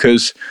tricky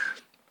because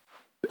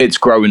it's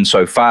growing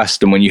so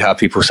fast, and when you have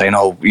people saying,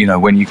 oh,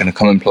 when are you going to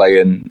come and play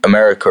in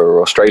America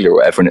or Australia or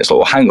whatever, and it's like,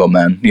 well, hang on,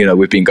 man,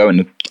 we've been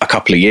going a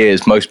couple of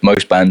years.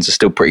 Most bands are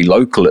still pretty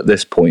local at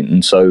this point,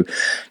 and so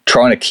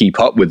trying to keep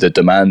up with the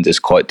demand is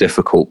quite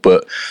difficult.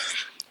 But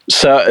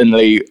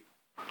certainly,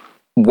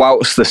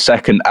 whilst the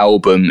second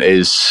album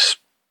it's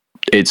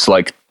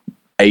like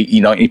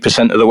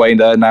 80-90% of the way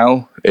there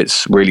now,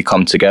 it's really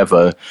come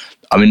together.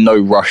 I'm in no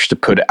rush to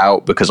put it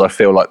out because I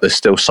feel like there's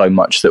still so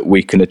much that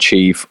we can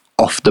achieve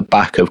off the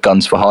back of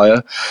Guns for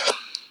Hire.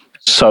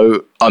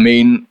 So, I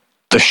mean,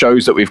 the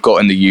shows that we've got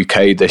in the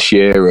UK this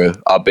year are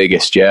our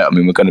biggest yet. I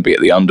mean, we're going to be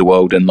at the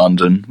Underworld in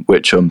London,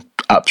 which I'm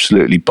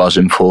absolutely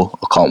buzzing for.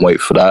 I can't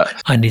wait for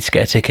that. I need to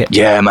get a ticket.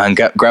 Yeah, man,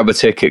 grab a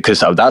ticket,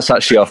 because that's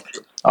actually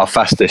our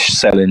fastest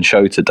selling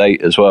show to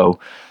date as well.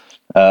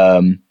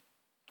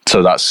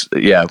 So that's,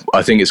 yeah,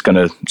 I think it's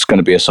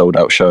gonna be a sold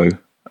out show.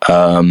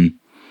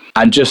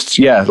 And just,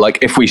 yeah, like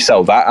if we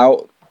sell that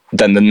out,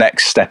 then the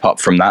next step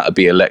up from that would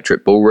be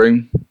Electric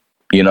Ballroom,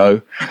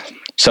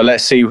 So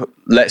let's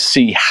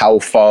see how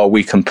far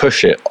we can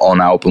push it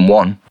on album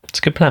one. It's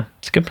a good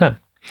plan.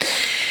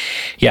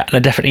 Yeah, and I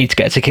definitely need to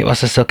get a ticket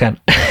whilst I still can,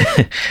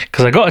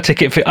 because I got a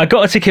ticket for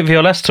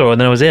your last tour,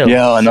 and then I was ill.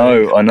 Yeah, I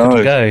know.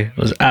 Couldn't go.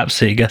 I was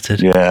absolutely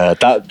gutted. Yeah,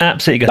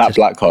 Absolutely that gutted.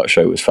 Blackheart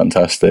show was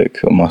fantastic,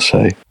 I must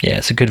say. Yeah,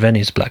 it's a good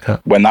venue, it's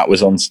Blackheart. When that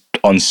was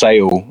on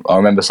sale, I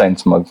remember saying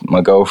to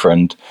my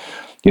girlfriend,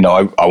 you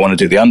know, I want to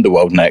do the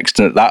Underworld next.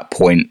 And at that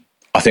point,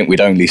 I think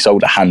we'd only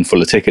sold a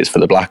handful of tickets for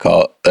the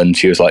Blackheart, and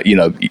she was like, you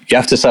know, you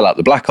have to sell out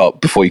the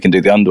Blackheart before you can do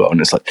the Underworld.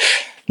 And it's like,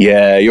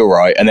 yeah, you're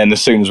right. And then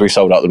as soon as we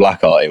sold out the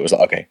Blackheart, it was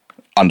like, okay,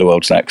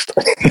 Underworld's next.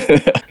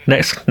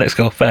 next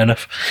goal, fair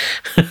enough.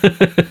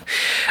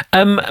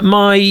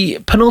 My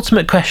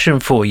penultimate question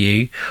for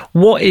you,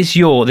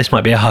 this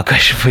might be a hard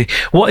question for you,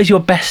 what is your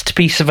best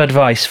piece of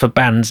advice for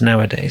bands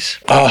nowadays?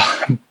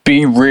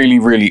 Be really,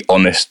 really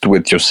honest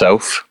with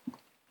yourself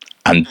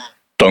and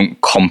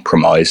don't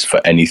compromise for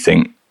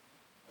anything,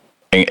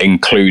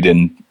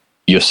 including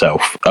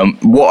yourself.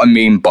 What I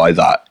mean by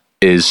that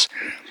is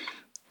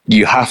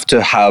you have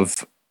to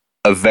have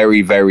a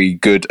very, very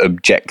good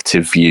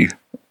objective view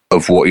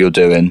of what you're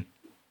doing.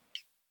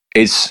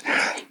 It's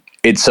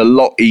a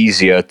lot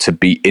easier to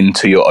be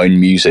into your own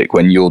music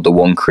when you're the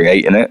one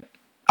creating it.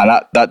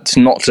 And that's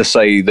not to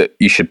say that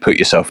you should put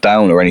yourself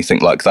down or anything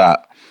like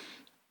that,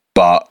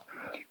 but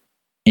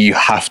you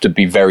have to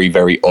be very,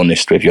 very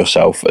honest with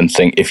yourself and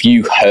think, if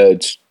you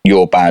heard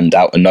your band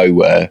out of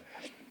nowhere,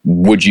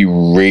 would you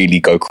really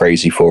go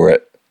crazy for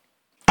it?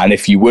 And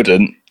if you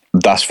wouldn't,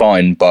 that's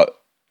fine,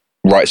 but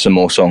write some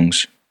more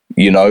songs,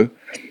 you know,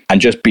 and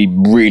just be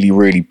really,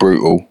 really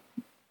brutal.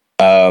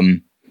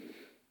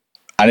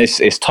 And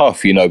it's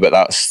tough, you know, but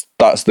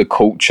that's the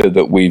culture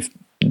that we've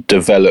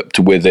developed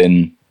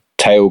within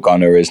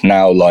Tailgunner, is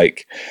now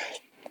like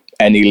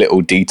any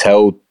little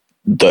detail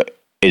that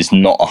is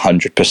not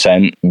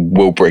 100%,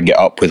 we'll bring it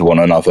up with one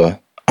another.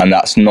 And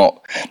that's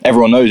not,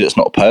 everyone knows it's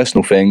not a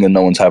personal thing and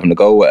no one's having a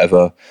go or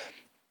whatever.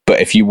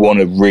 But if you want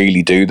to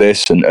really do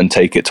this and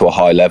take it to a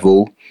high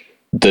level,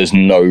 there's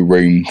no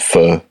room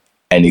for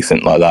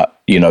anything like that.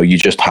 You know, you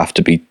just have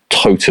to be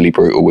totally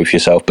brutal with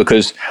yourself,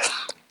 because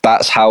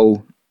that's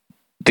how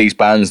these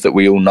bands that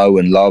we all know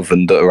and love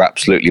and that are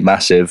absolutely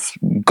massive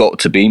got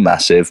to be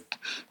massive,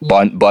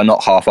 by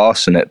not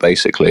half-arsing it,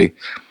 basically.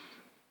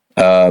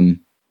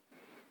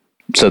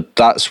 So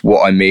that's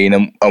what I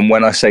mean. And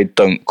when I say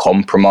don't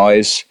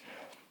compromise,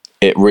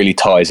 it really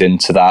ties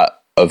into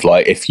that of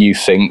like, if you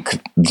think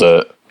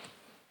that,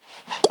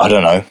 I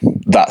don't know,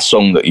 that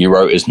song that you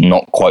wrote is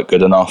not quite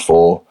good enough,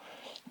 or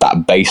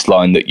that bass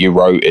line that you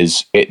wrote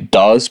it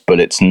does,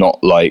 but it's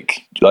not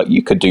like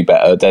you could do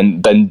better,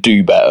 then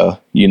do better.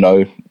 You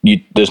know,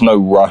 there's no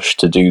rush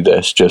to do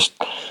this. Just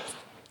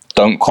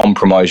don't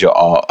compromise your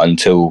art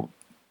until,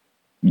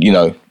 you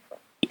know,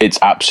 it's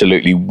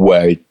absolutely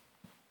where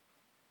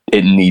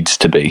it needs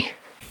to be.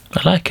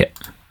 I like it.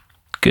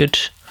 Good.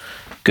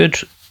 I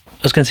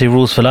was going to say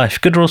rules for life.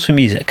 Good rules for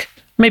music.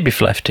 Maybe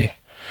for life too.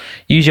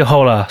 Use your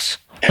whole ass.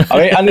 I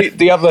mean, and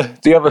the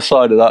other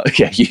side of that,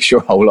 yeah, use your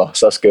whole ass.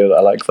 That's good.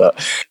 I like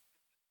that.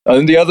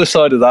 And the other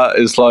side of that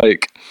is,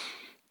 like,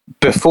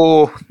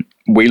 before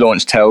we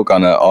launched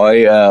Tailgunner,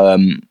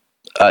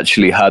 I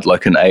actually had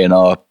like an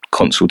A&R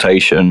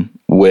consultation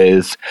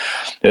with,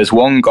 there's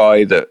one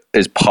guy that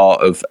is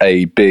part of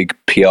a big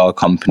PR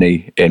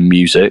company in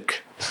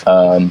music,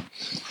 and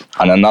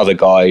another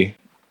guy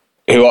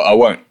who I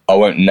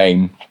won't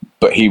name,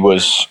 but he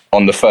was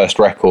on the first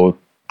record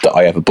that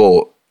I ever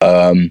bought,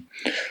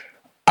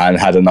 and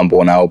had a number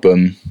one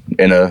album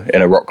in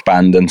a rock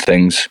band and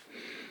things,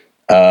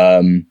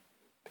 in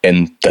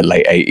the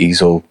late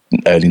 80s or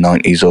early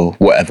 90s or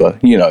whatever,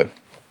 you know,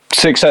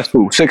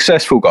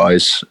 successful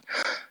guys.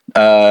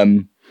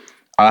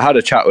 I had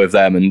a chat with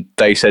them and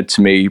they said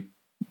to me,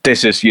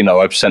 this is, you know,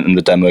 I've sent them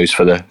the demos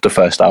for the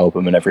first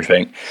album and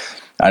everything.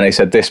 And they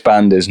said, this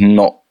band is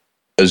not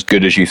as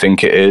good as you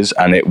think it is,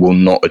 and it will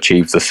not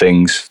achieve the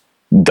things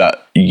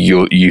that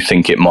you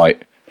think it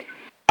might.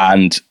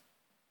 And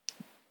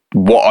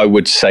what I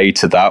would say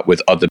to that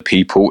with other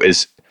people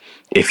is,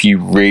 if you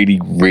really,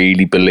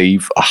 really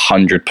believe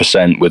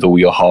 100% with all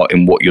your heart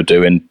in what you're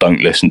doing,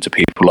 don't listen to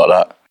people like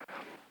that.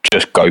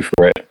 Just go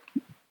for it.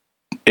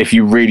 If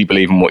you really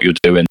believe in what you're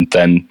doing,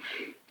 then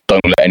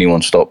don't let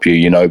anyone stop you,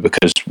 you know,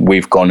 because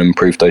we've gone and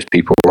proved those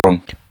people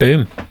wrong.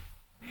 Boom.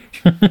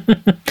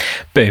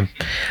 Boom.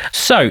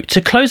 So, to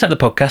close out the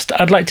podcast,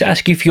 I'd like to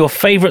ask you for your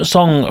favourite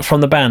song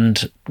from the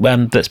band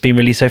that's been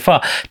released so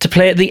far to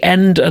play at the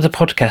end of the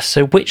podcast.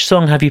 So, which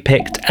song have you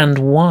picked and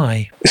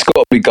why? It's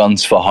got to be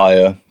Guns for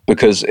Hire,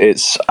 because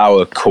it's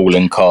our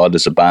calling card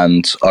as a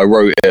band. I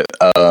wrote it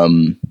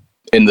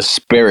in the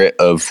spirit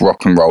of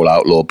Rock and Roll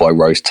Outlaw by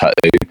Rose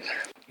Tattoo.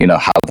 You know,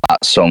 how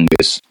that song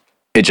is,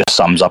 it just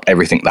sums up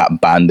everything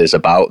that band is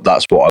about.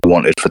 That's what I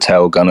wanted for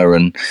Tailgunner,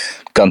 and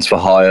Guns for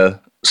Hire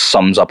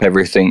sums up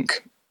everything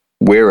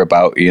we're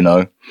about, you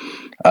know.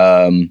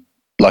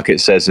 Like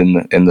it says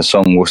in the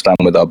song, we'll stand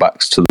with our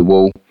backs to the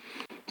wall,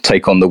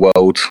 take on the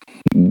world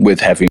with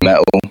heavy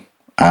metal,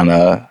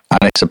 and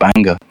it's a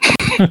banger.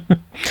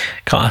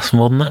 Can't ask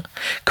more than that.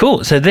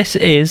 Cool. So this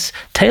is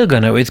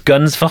Tailgunner with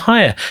Guns for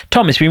Hire.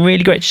 Tom, it's been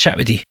really great to chat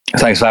with you.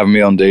 Thanks for having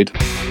me on, dude.